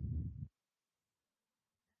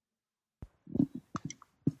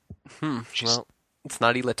 Well, it's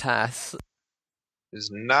not Elatas. It's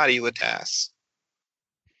not Elatas.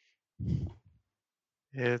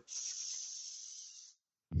 It's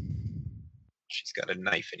She's got a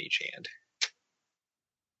knife in each hand.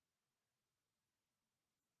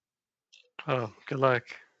 oh, good luck.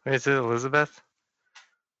 Wait, is it Elizabeth?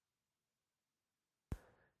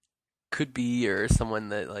 Could be, or someone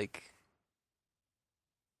that like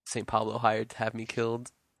St. Pablo hired to have me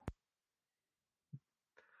killed.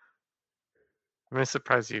 I'm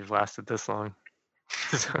surprised you've lasted this long.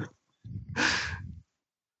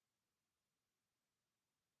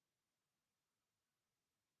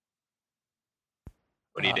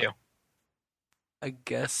 What do you do? I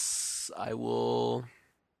guess I will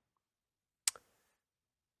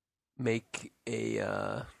make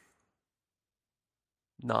a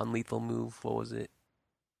non-lethal move. What was it?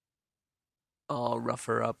 I'll rough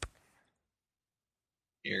her up.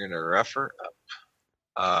 You're gonna rough her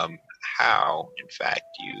up. How? In fact,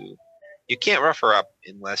 you can't rough her up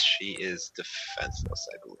unless she is defenseless,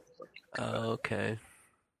 I believe. Okay.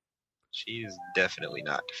 She is definitely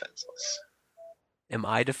not defenseless. Am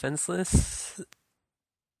I defenseless?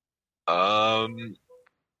 I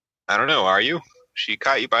don't know. Are you? She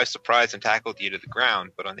caught you by surprise and tackled you to the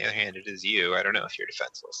ground, but on the other hand, it is you. I don't know if you're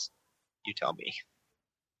defenseless. You tell me.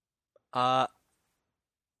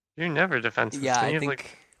 You're never defenseless. Yeah, Don't I you have,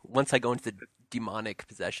 think once I go into the demonic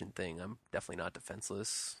possession thing, I'm definitely not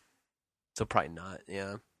defenseless. So probably not,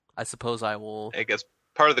 yeah. I suppose I will... I guess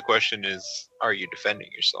part of the question is, are you defending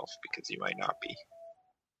yourself? Because you might not be.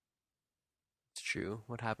 It's true.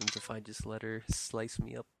 What happens if I just let her slice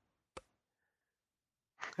me up?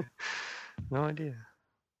 no idea.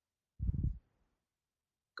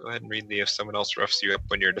 Go ahead and read the if someone else roughs you up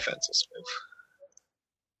when you're defenseless move.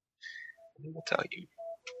 And we'll tell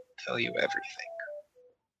you everything.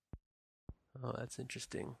 Oh, that's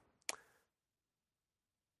interesting.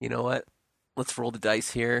 You know what? Let's roll the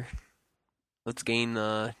dice here. Let's gain,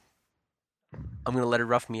 I'm gonna let her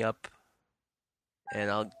rough me up,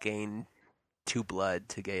 and I'll gain 2 blood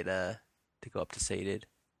to get, to go up to sated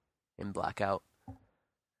and blackout.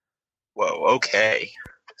 Whoa, okay.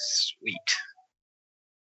 Sweet.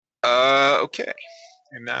 Okay.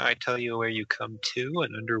 And now I tell you where you come to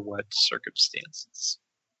and under what circumstances.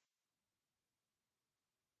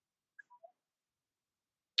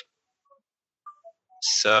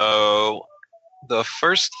 So, the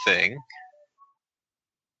first thing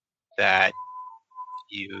that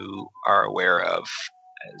you are aware of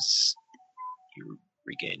as you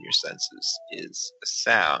regain your senses is a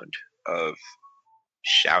sound of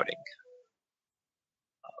shouting,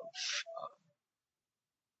 of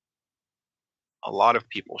a lot of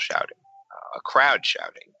people shouting, a crowd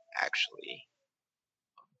shouting, actually.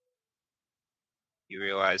 You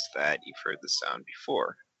realize that you've heard the sound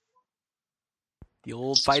before. The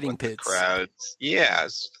old This is fighting what the pits. crowds, yeah,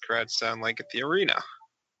 this is what the crowds sound like at the arena.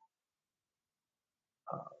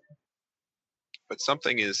 But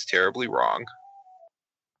something is terribly wrong.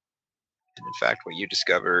 And in fact, what you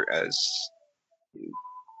discover as you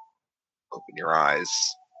open your eyes,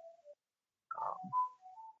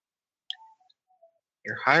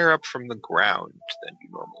 you're higher up from the ground than you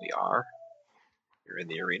normally are. You're in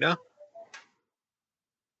the arena.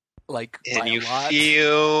 Like, And by you a lot?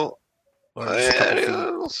 feel, Or just a couple feet?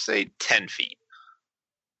 I'll say 10 feet.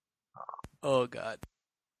 Oh, God.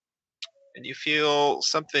 And you feel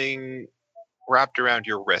something wrapped around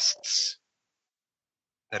your wrists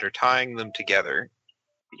that are tying them together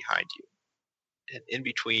behind you. And in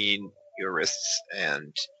between your wrists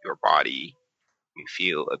and your body, you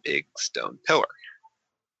feel a big stone pillar.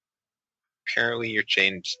 Apparently, you're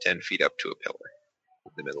chained 10 feet up to a pillar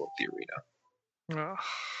in the middle of the arena.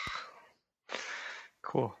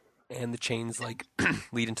 Cool. And the chains like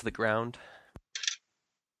lead into the ground.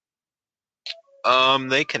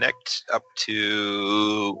 They connect up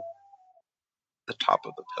to the top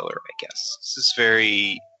of the pillar, I guess. This is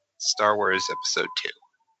very Star Wars Episode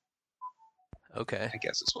 2, Okay. I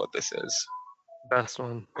guess is what this is. Best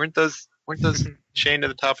one. Weren't those chained to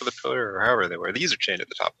the top of the pillar, or however they were? These are chained to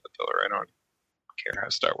the top of the pillar. I don't care how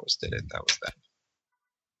Star Wars did it. That was that.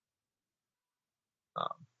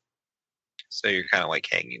 So you're kind of like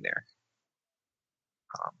hanging there.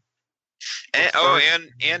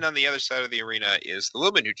 And on the other side of the arena is the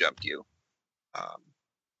woman who jumped you.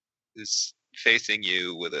 Is facing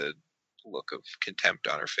you with a look of contempt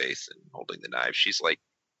on her face and holding the knife. She's like,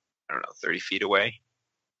 I don't know, 30 feet away.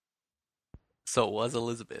 So it was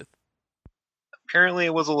Elizabeth. Apparently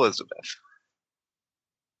it was Elizabeth.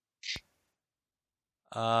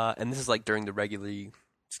 And this is like during the regularly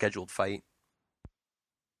scheduled fight.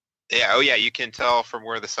 Yeah, oh yeah, you can tell from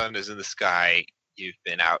where the sun is in the sky, you've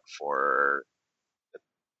been out for a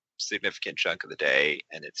significant chunk of the day,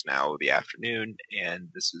 and it's now the afternoon, and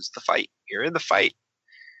this is the fight. You're in the fight.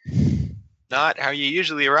 Not how you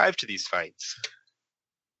usually arrive to these fights.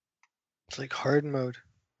 It's like hard mode.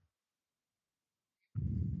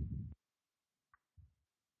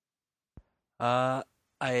 I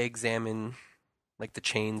examine like the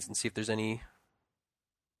chains and see if there's any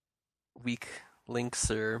weak links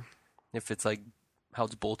or if it's like how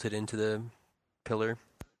it's bolted into the pillar.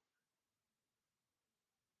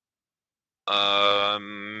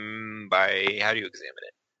 By how do you examine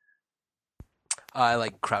it? I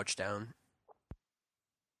like crouch down.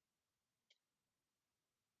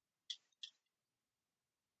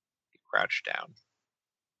 You crouch down.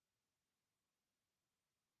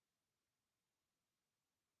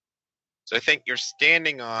 So I think you're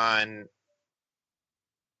standing on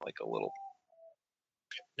like a little.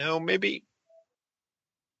 No, maybe.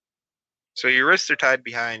 So your wrists are tied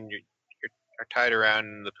behind. Are tied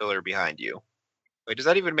around the pillar behind you. Wait, does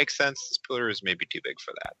that even make sense? This pillar is maybe too big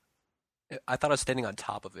for that. I thought I was standing on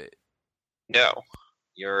top of it. No,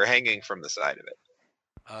 you're hanging from the side of it.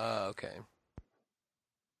 Okay.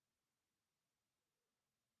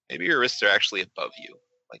 Maybe your wrists are actually above you.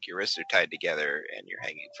 Like your wrists are tied together and you're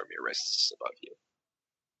hanging from your wrists above you.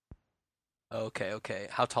 Okay.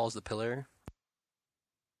 How tall is the pillar?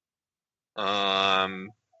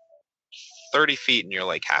 30 feet and you're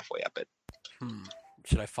like halfway up it.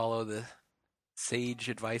 Should I follow the sage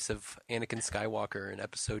advice of Anakin Skywalker in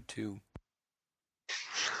Episode 2?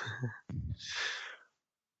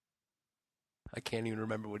 I can't even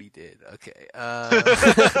remember what he did. Okay.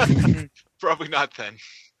 Probably not then.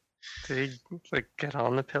 Did he like get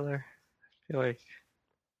on the pillar? I feel like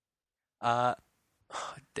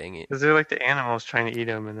Dang it. because they're like the animals trying to eat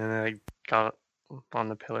him, and then they like got on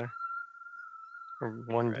the pillar. Or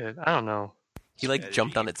one did. I don't know. He like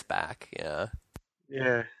jumped on its back. Yeah.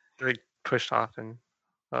 Yeah, they like pushed off and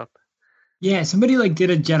up. Yeah, somebody like did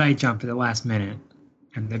a Jedi jump at the last minute,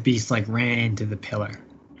 and the beast like ran into the pillar.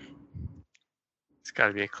 It's got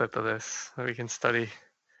to be a clip of this that we can study.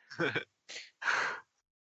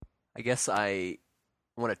 I guess I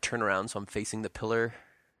want to turn around so I'm facing the pillar.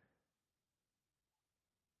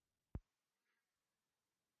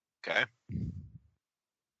 Okay.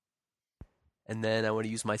 And then I want to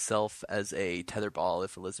use myself as a tether ball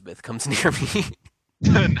if Elizabeth comes near me.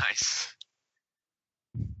 Nice.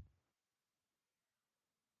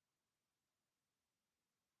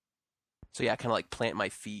 So yeah, kind of like plant my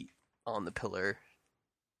feet on the pillar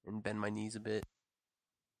and bend my knees a bit.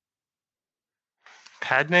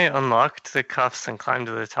 Padme unlocked the cuffs and climbed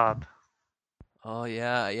to the top. Oh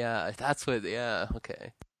yeah, that's what. Yeah,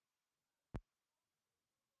 okay.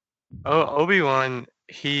 Oh, Obi-Wan,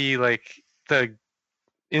 he like the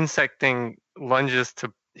insect thing lunges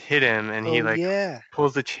to hit him, and he like yeah.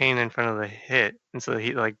 pulls the chain in front of the hit, and so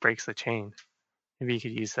he like breaks the chain. Maybe you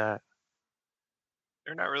could use that.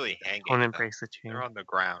 They're not really hanging. Opponent though. breaks the chain. They're on the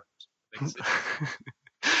ground. Makes it-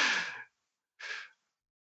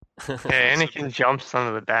 Yeah, Anakin jumps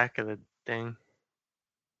onto the back of the thing.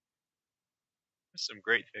 There's some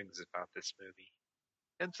great things about this movie.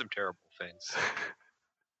 And some terrible things.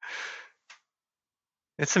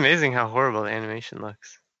 It's amazing how horrible the animation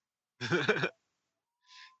looks. It's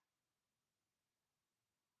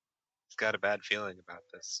got a bad feeling about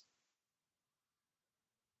this.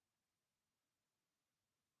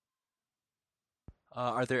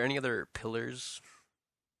 Are there any other pillars?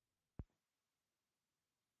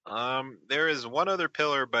 There is one other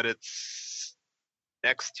pillar, but it's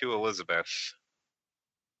next to Elizabeth.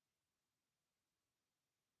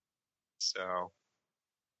 So,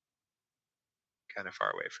 kind of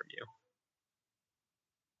far away from you.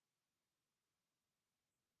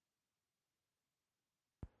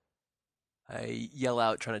 I yell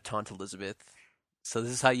out, trying to taunt Elizabeth. So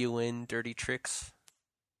this is how you win dirty tricks?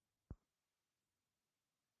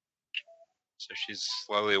 So she's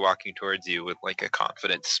slowly walking towards you with like a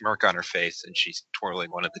confident smirk on her face, and she's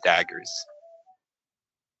twirling one of the daggers.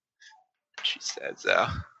 She says,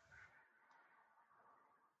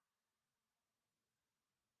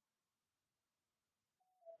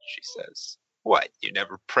 "What? You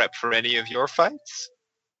never prep for any of your fights?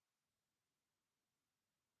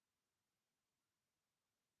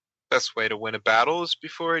 Best way to win a battle is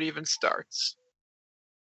before it even starts."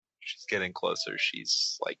 She's getting closer.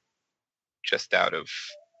 She's like just out of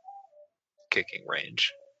kicking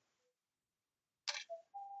range.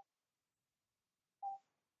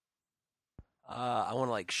 I want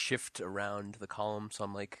to like shift around the column, so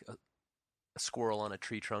I'm like a squirrel on a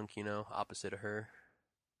tree trunk, opposite of her.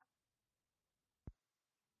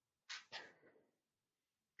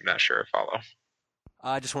 I'm not sure I follow.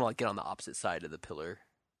 I just want to like get on the opposite side of the pillar.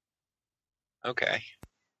 Okay.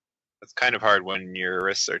 It's kind of hard when your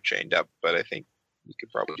wrists are chained up, but I think you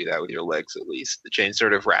could probably do that with your legs at least. The chain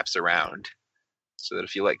sort of wraps around, so that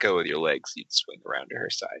if you let go with your legs, you'd swing around to her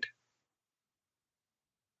side.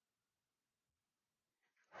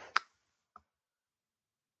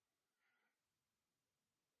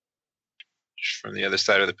 From the other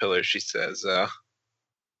side of the pillar, she says,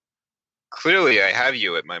 "Clearly I have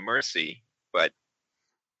you at my mercy, but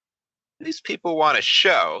these people want a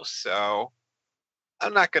show, so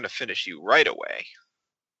I'm not going to finish you right away."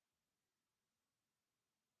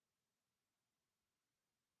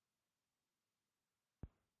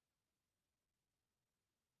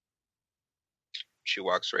 She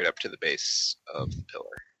walks right up to the base of the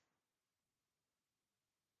pillar.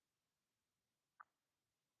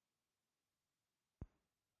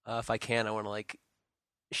 If I can, I want to like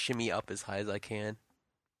shimmy up as high as I can.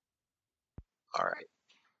 All right.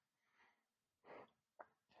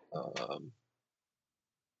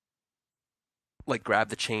 Like grab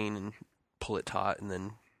the chain and pull it taut, and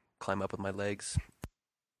then climb up with my legs.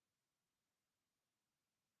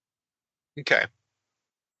 Okay.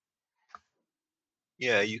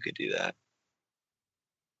 Yeah, you could do that.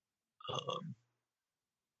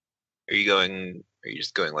 Are you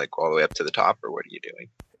just going like all the way up to the top, or what are you doing?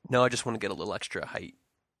 No, I just want to get a little extra height.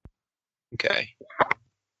 Okay.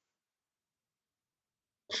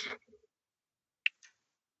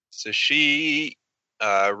 So she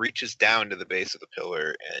reaches down to the base of the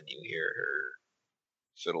pillar, and you hear her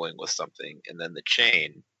fiddling with something, and then the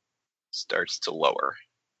chain starts to lower.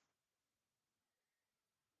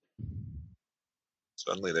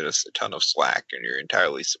 Suddenly there's a ton of slack, and you're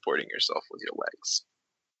entirely supporting yourself with your legs.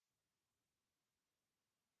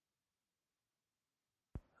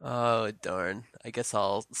 Oh, darn. I guess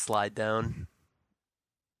I'll slide down.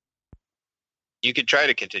 You could try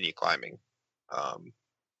to continue climbing.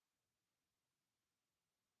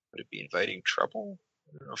 Would it be inviting trouble?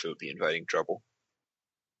 I don't know if it would be inviting trouble.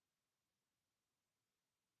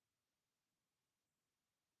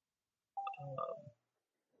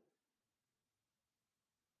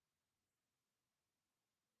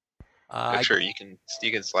 Sure, you can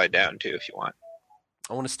slide down too if you want.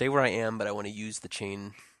 I want to stay where I am, but I want to use the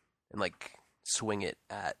chain and like swing it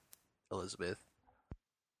at Elizabeth.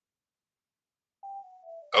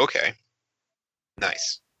 Okay.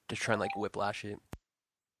 Nice. Just try and like whiplash it.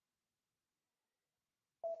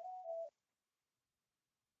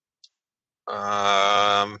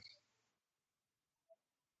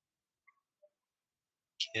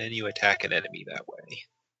 Can you attack an enemy that way?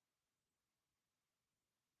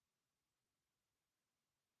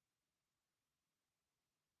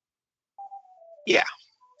 Yeah. I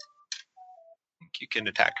think you can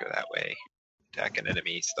attack her that way. Attack an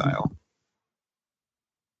enemy style.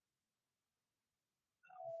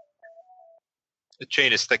 The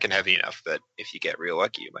chain is thick and heavy enough that if you get real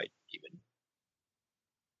lucky, you might even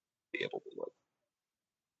be able to like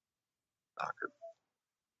knock her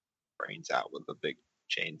brains out with a big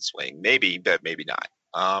chain swing. Maybe, but maybe not.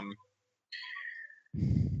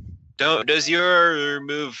 Does your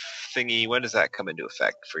move thingy, when does that come into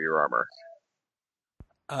effect for your armor?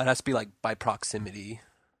 It has to be like by proximity.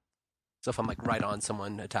 So if I'm like right on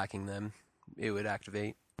someone attacking them, it would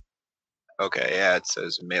activate. Okay, yeah, it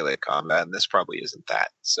says melee combat, and this probably isn't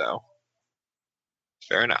that, so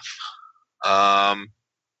fair enough. Oh,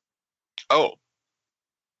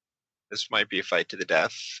 this might be a fight to the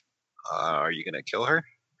death. Are you gonna kill her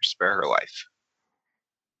or spare her life?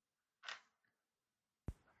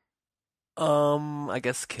 I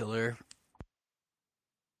guess killer.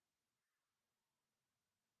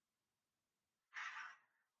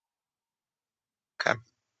 Okay.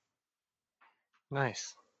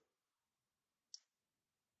 Nice.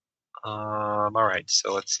 All right.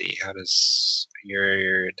 So let's see. How does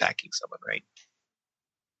you're attacking someone, right?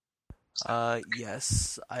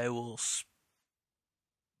 Yes, I will.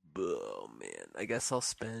 Oh man, I guess I'll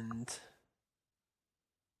spend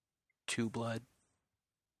 2 blood.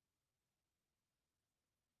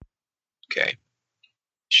 Okay.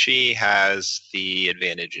 She has the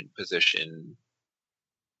advantage in position.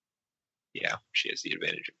 Yeah, she has the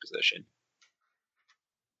advantage in position.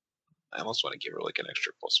 I almost want to give her like an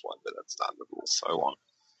extra +1, but that's not in the rules, so I won't.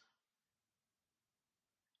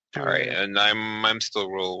 All right, and I'm still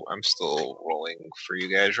rolling for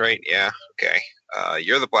you guys, right? Yeah. Okay.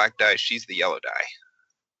 You're the black die. She's the yellow die.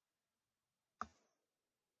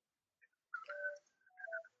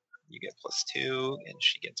 You get +2, and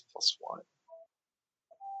she gets +1.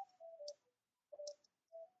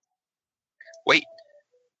 Wait.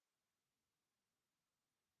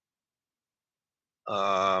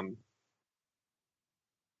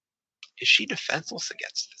 Is she defenseless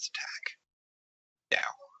against this attack? No,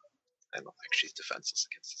 I don't think she's defenseless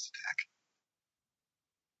against this attack.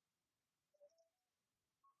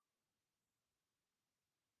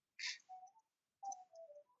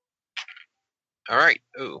 All right.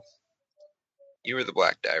 Ooh, you were the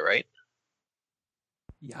black die, right?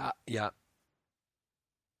 Yeah.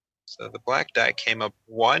 So the black die came up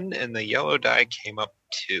 1, and the yellow die came up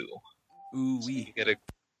 2. Ooh So you wee. get a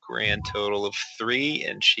grand total of 3,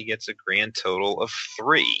 and she gets a grand total of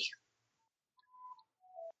 3.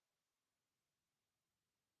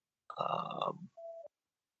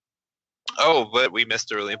 Oh, but we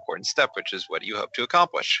missed a really important step, which is what you hope to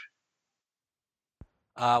accomplish.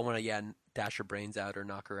 I want to dash her brains out or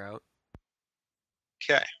knock her out.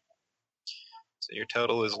 Okay. So your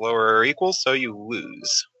total is lower or equal, so you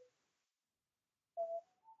lose.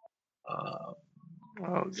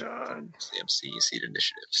 Oh god. CMC seed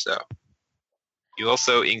initiative. So you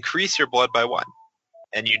also increase your blood by 1,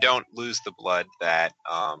 and you don't lose the blood that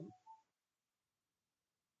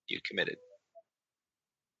you committed.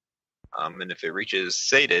 And if it reaches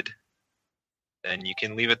sated, then you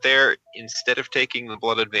can leave it there instead of taking the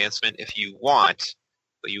blood advancement if you want,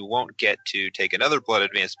 but you won't get to take another blood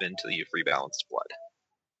advancement until you've rebalanced blood.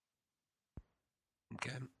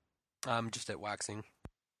 Okay. I'm just at waxing.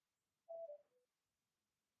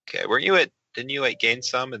 Okay, didn't you like gain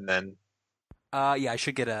some and then? Yeah, I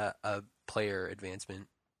should get a player advancement.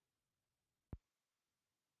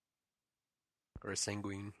 Or a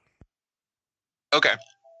sanguine. Okay.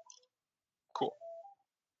 Cool.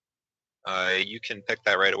 You can pick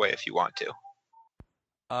that right away if you want to.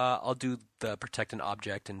 I'll do the protect an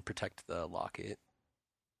object and protect the locket.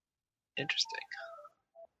 Interesting.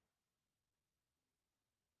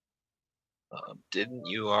 Didn't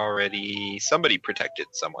you already? Somebody protected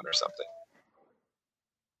someone or something.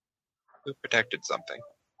 Who protected something?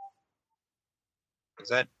 Was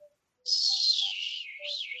that?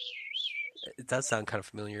 It does sound kind of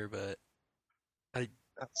familiar, but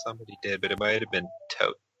Thought somebody did, but it might have been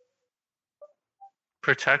Tote.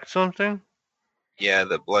 Protect something? Yeah,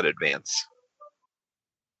 the blood advance.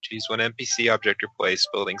 Choose one NPC object or place,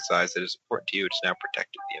 building size that is important to you. It's now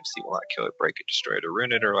protected. The MC will not kill it, break it, destroy it, or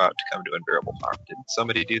ruin it, or allow it to come to unbearable harm. Didn't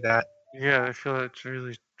somebody do that? Yeah, I feel it's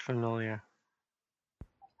really familiar.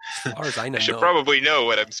 as far as I know, I should no. probably know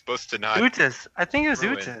what I'm supposed to not. Utis. I think it was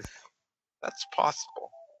ruin. Utis. That's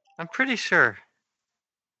possible. I'm pretty sure.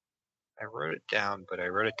 I wrote it down, but I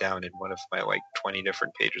wrote it down in one of my 20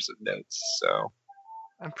 different pages of notes. So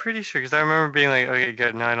I'm pretty sure because I remember being like, okay,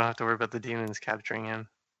 good. Now I don't have to worry about the demons capturing him.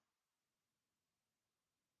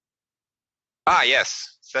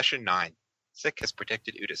 yes, session 9. Sick has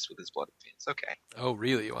protected Udis with his blood advance. Okay. Oh,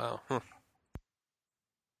 really? Wow. Huh.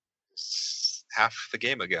 Half the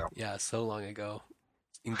game ago. Yeah, so long ago.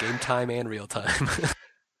 In game time and real time.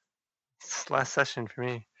 It's last session for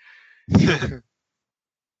me. Should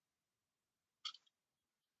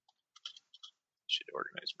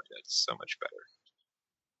organize my notes so much better.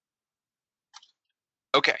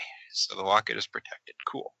 Okay, so the locket is protected.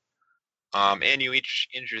 Cool. And you each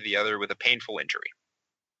injure the other with a painful injury.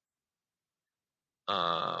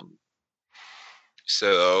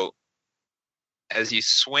 So as you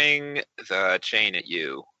swing the chain at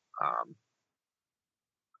you,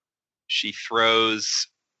 she throws.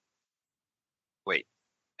 Wait,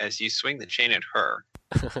 as you swing the chain at her,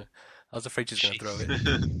 I was afraid she was going to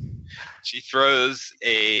throw it. She throws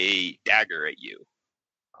a dagger at you.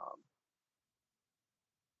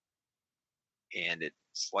 And it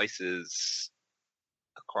slices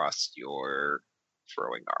across your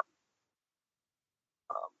throwing arm.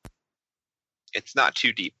 It's not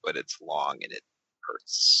too deep, but it's long and it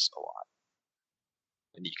hurts a lot.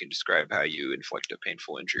 And you can describe how you inflict a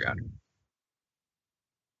painful injury on her.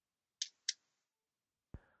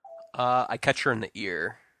 I catch her in the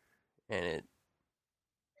ear, and it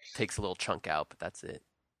takes a little chunk out, but that's it.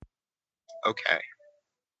 Okay.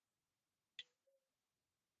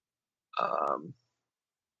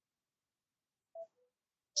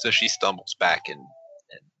 So she stumbles back and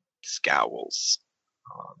scowls.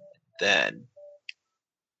 Then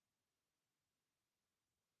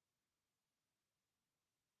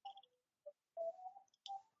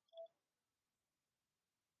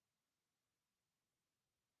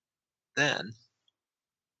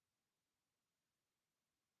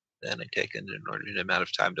I take an inordinate amount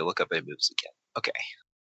of time to look up my moves again.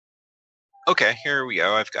 Okay, here we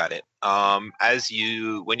go. I've got it.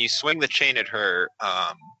 When you swing the chain at her,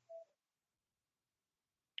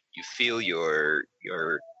 you feel your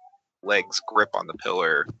legs grip on the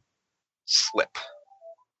pillar slip,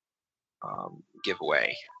 give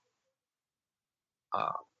way.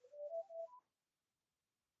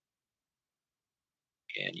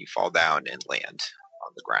 And you fall down and land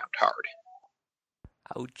on the ground hard.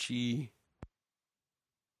 Ouchie.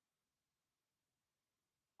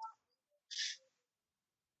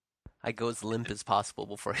 I go as limp as possible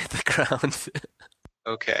before I hit the ground.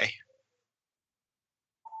 Okay.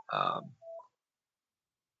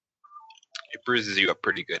 It bruises you up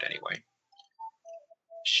pretty good anyway.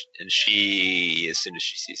 And she, as soon as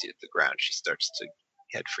she sees you at the ground, she starts to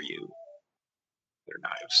head for you. Their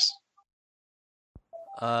knives.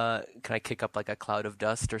 Can I kick up like a cloud of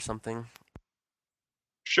dust or something?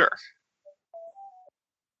 Sure.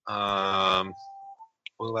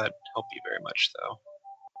 Will that help you very much, though?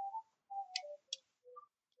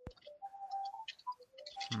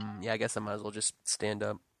 Yeah, I guess I might as well just stand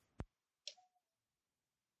up.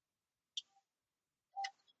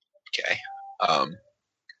 Okay.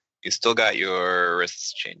 You still got your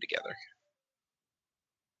wrists chained together.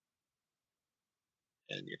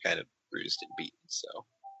 And you're kind of bruised and beaten, so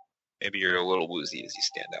maybe you're a little woozy as you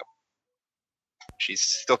stand up. She's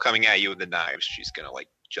still coming at you with the knives. She's gonna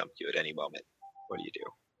jump you at any moment. What do you do?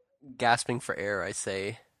 Gasping for air, I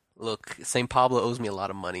say, "Look, St. Pablo owes me a lot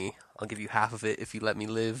of money. I'll give you half of it if you let me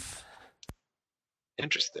live."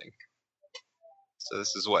 Interesting. So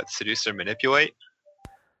this is what? Seduce or manipulate?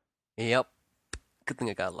 Yep. Good thing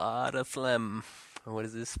I got a lot of phlegm. What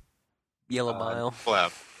is this? Yellow bile.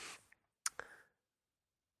 Phlegm.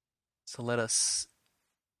 So let us...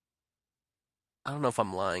 I don't know if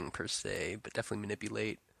I'm lying per se, but definitely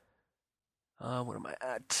manipulate. What am I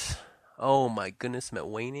at? Oh my goodness, I'm at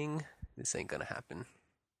waning. This ain't gonna happen.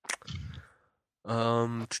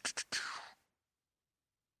 I'll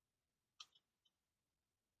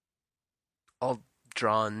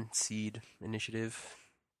draw on seed initiative.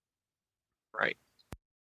 Right.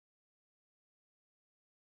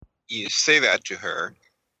 You say that to her,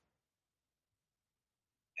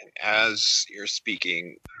 and as you're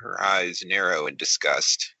speaking, her eyes narrow in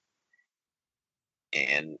disgust,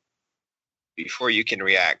 and before you can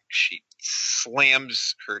react, she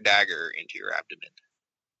slams her dagger into your abdomen.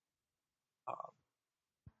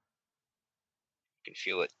 You can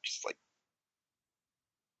feel it just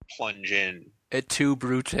plunge in Et tu,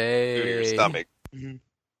 Brute. through your stomach. Mhm.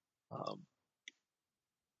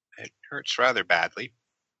 It hurts rather badly.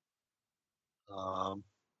 You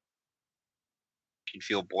can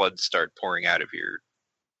feel blood start pouring out of your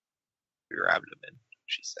abdomen,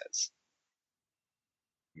 she says.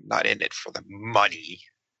 I'm not in it for the money.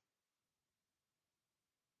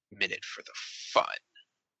 I'm in it for the fun.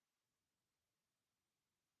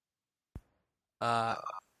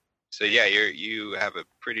 So yeah, you have a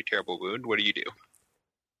pretty terrible wound. What do you do?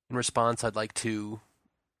 In response, I'd like to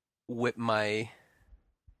whip my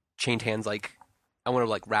chained hands I want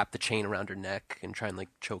to wrap the chain around her neck and try and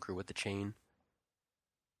choke her with the chain.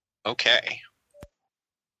 Okay.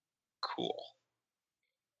 Cool.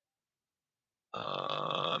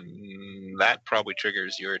 That probably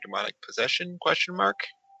triggers your demonic possession, question mark?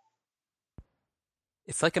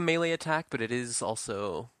 It's like a melee attack, but it is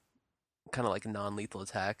also kind of like a non-lethal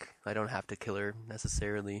attack. I don't have to kill her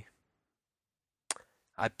necessarily.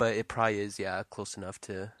 But it probably is, yeah, close enough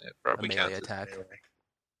to It probably a melee counts as attack. melee.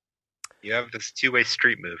 You have this two-way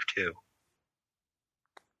street move too.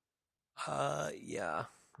 Yeah.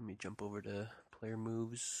 Let me jump over to player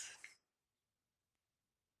moves.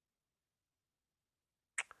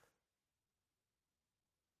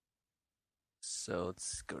 So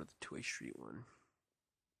let's go to the two-way street one.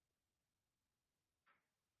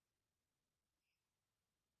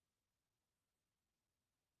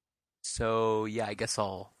 So yeah, I guess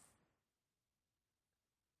I'll...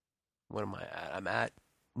 What am I at? I'm at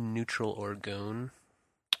neutral Orgone.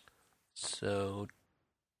 So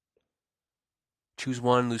choose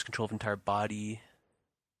one, lose control of entire body,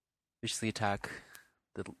 viciously attack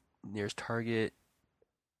the nearest target,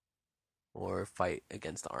 or fight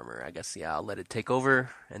against the armor. I guess, yeah, I'll let it take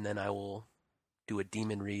over, and then I will do a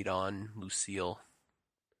demon read on Lucille.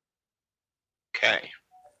 Okay.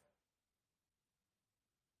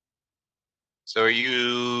 So are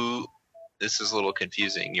you... This is a little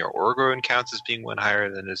confusing. Your Orgone counts as being one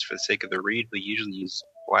higher than is for the sake of the read. We usually use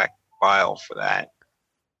Black Bile for that.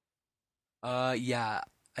 Yeah,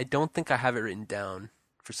 I don't think I have it written down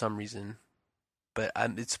for some reason, but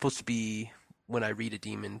it's supposed to be when I read a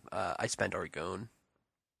demon, I spend Orgone.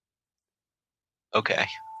 Okay.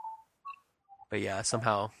 But yeah,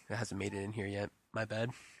 somehow it hasn't made it in here yet. My bad.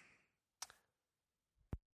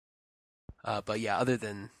 But yeah, other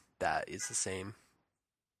than that, it's the same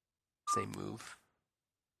move.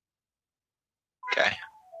 Okay.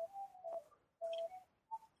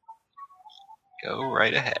 Go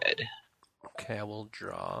right ahead. Okay, I will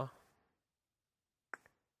draw.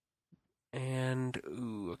 And,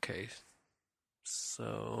 ooh, okay.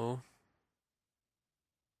 So...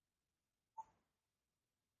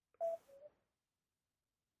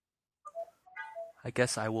 I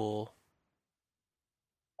guess I will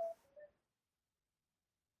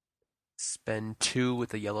spend 2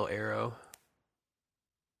 with a yellow arrow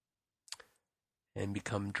and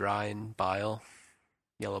become dry in bile,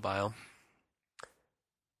 yellow bile.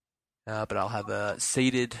 But I'll have a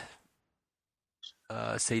sated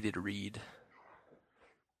reed.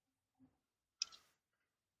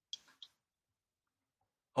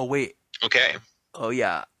 Oh wait. Okay. Oh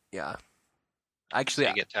yeah. So Actually,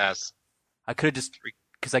 you get tasks. I could have just,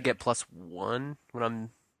 because I get +1 when I'm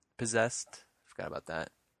possessed. Forgot about that.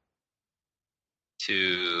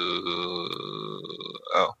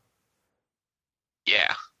 Oh.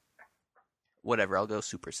 Yeah. Whatever. I'll go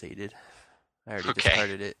super sated. I already Okay.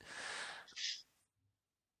 discarded it.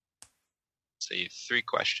 So you have 3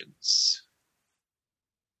 questions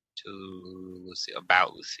to Lucille,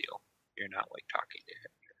 about Lucille. You're not like talking to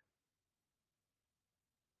him.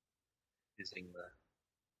 You're using the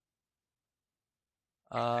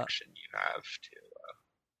connection you have to.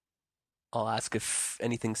 I'll ask if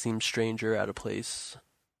anything seems strange or out of place.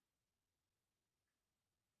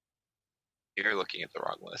 You're looking at the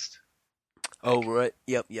wrong list. Oh, right.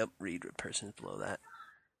 Yep. Read persons below that.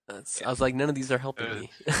 Yeah. I was like, none of these are helping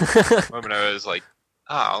me. The moment I was like,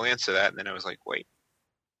 I'll answer that, and then I was like, wait.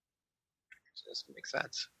 This doesn't make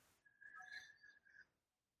sense.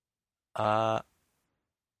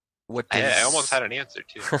 What does... I almost had an answer,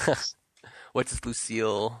 too. What does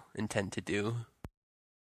Lucille intend to do?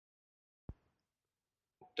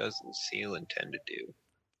 What does Lucille intend to do?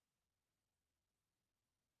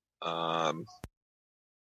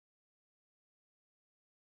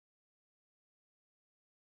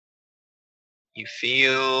 You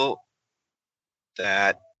feel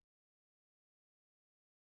that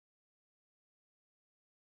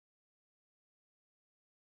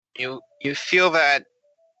you feel that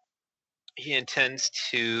he intends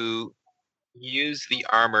to use the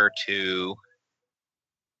armor to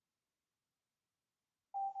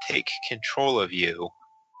take control of you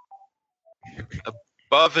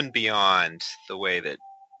above and beyond the way that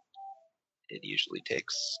it usually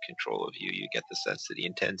takes control of you. You get the sense that he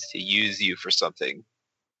intends to use you for something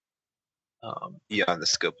beyond the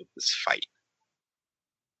scope of this fight.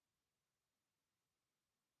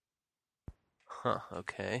 Huh,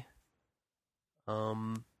 okay.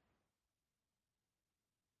 I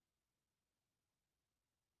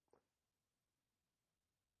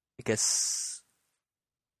guess...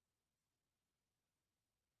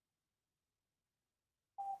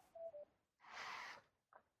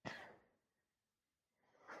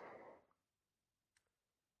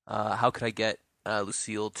 how could I get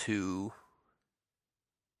Lucille to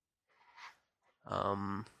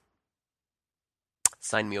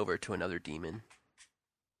sign me over to another demon?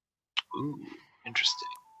 Ooh, interesting.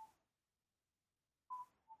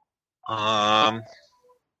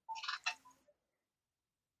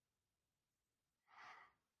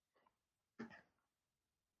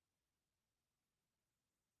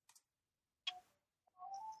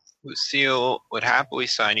 Lucille would happily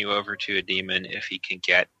sign you over to a demon if he can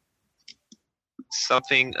get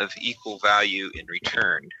something of equal value in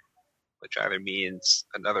return, which either means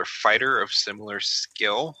another fighter of similar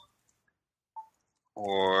skill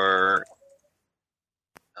or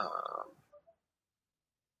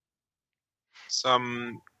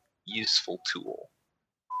some useful tool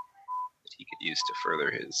that he could use to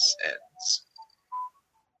further his ends.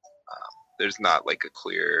 There's not like a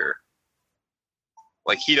clear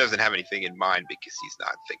Like, he doesn't have anything in mind because he's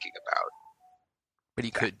not thinking about. But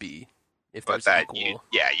he could be if But there's that, equal.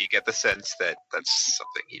 you get the sense that that's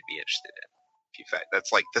something he'd be interested in. In fact,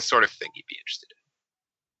 that's like the sort of thing he'd be interested in.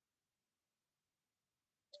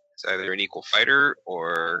 It's either an equal fighter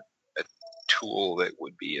or a tool that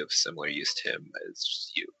would be of similar use to him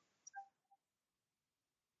as you.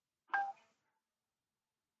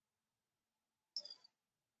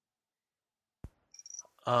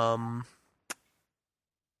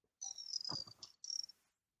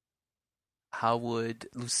 How would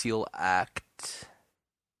Lucille act,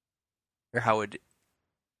 or how would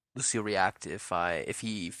Lucille react if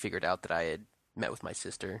he figured out that I had met with my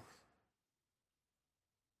sister?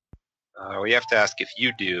 We have to ask if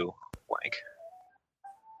you do blank.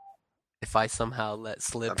 If I somehow let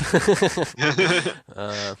slip. Fair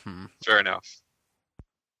enough.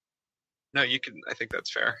 No, you can. I think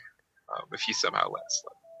that's fair. If you somehow let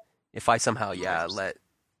slip. If I somehow, let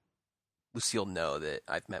Lucille know that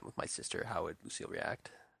I've met with my sister, how would Lucille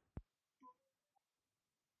react?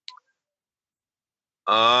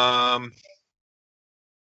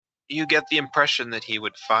 You get the impression that he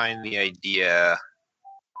would find the idea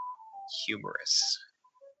humorous.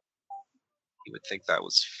 He would think that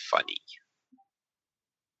was funny.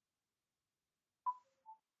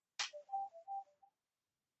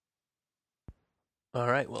 All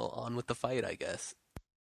right, well, on with the fight, I guess.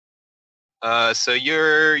 So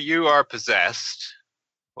you are possessed.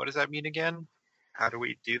 What does that mean again? How do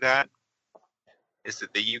we do that? Is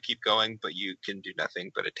it that you keep going, but you can do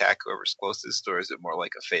nothing but attack whoever's closest, or is it more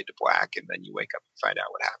like a fade to black, and then you wake up and find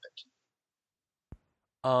out what happened?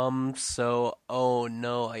 Oh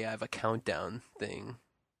no, I have a countdown thing.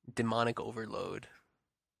 Demonic overload.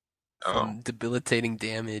 From debilitating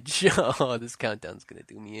damage. Oh, this countdown's gonna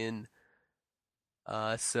do me in.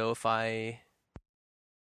 So if I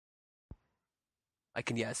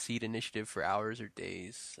can, seed initiative for hours or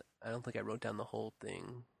days. I don't think I wrote down the whole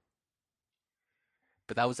thing.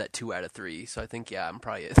 But that was at 2 out of 3, so I think, I'm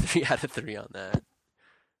probably at 3 out of 3 on that.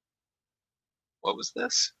 What was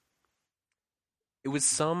this? It was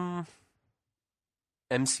some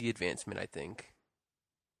MC advancement, I think.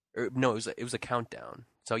 Or no, it was a countdown.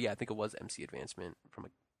 So yeah, I think it was MC advancement.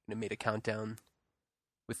 It made a countdown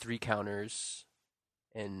with 3 counters,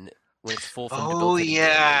 and when it's full from debilitating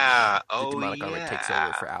damage, the demonic armor takes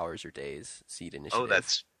over for hours or days. Seed initiative. Oh,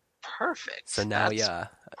 that's perfect. So now,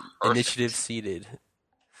 initiative seeded.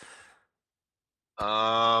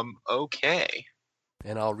 Okay.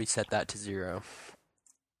 And I'll reset that to 0.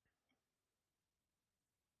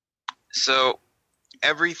 So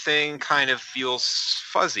everything kind of feels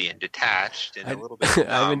fuzzy and detached and a little bit numb.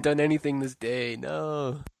 I haven't done anything this day,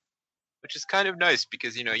 no. Which is kind of nice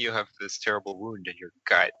because, you have this terrible wound in your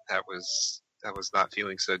gut that was not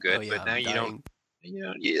feeling so good. Oh, yeah, but now I'm you dying.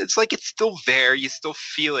 don't, it's like it's still there. You still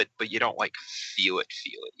feel it, but you don't feel it,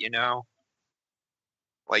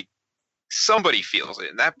 Like somebody feels it,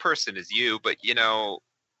 and that person is you, but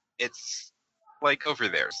it's like over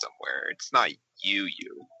there somewhere. It's not you.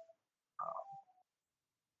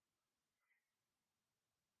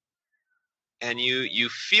 And you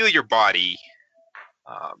feel your body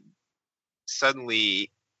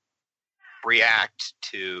suddenly react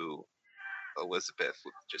to Elizabeth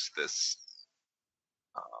with just this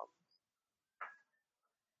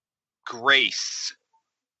grace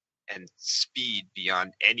and speed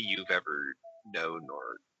beyond any you've ever known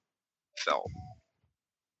or felt.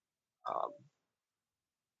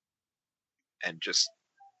 And just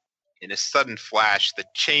in a sudden flash, the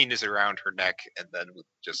chain is around her neck, and then with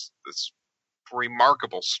just this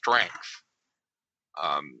remarkable strength,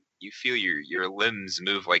 you feel your limbs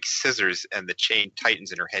move like scissors, and the chain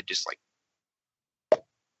tightens in her head, just like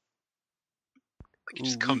it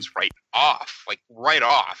just comes right off,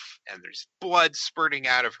 and there's blood spurting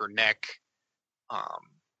out of her neck,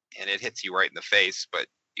 and it hits you right in the face, but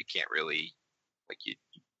you can't really, you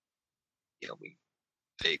only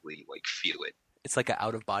vaguely feel it. It's like an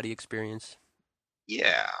out-of-body experience.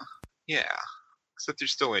 Yeah. Except you're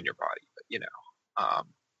still in your body, but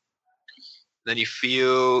then you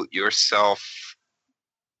feel yourself.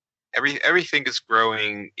 Everything is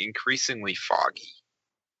growing increasingly foggy.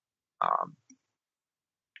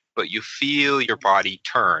 But you feel your body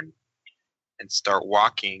turn and start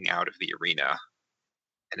walking out of the arena.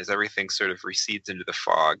 And as everything sort of recedes into the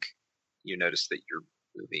fog, you notice that you're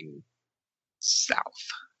moving south.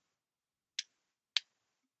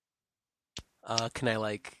 Can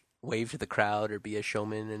I wave to the crowd or be a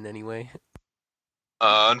showman in any way?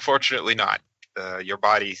 Unfortunately not. Your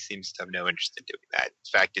body seems to have no interest in doing that.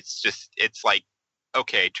 In fact, it's like,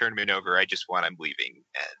 okay, tournament over, I just won, I'm leaving.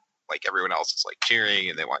 And like everyone else is like cheering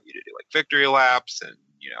and they want you to do like victory laps and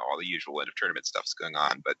all the usual end of tournament stuff's going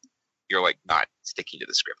on, but you're like not sticking to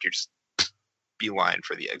the script. You're just beeline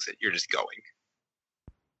for the exit. You're just going.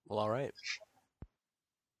 Well, all right.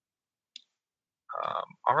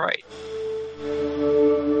 All right.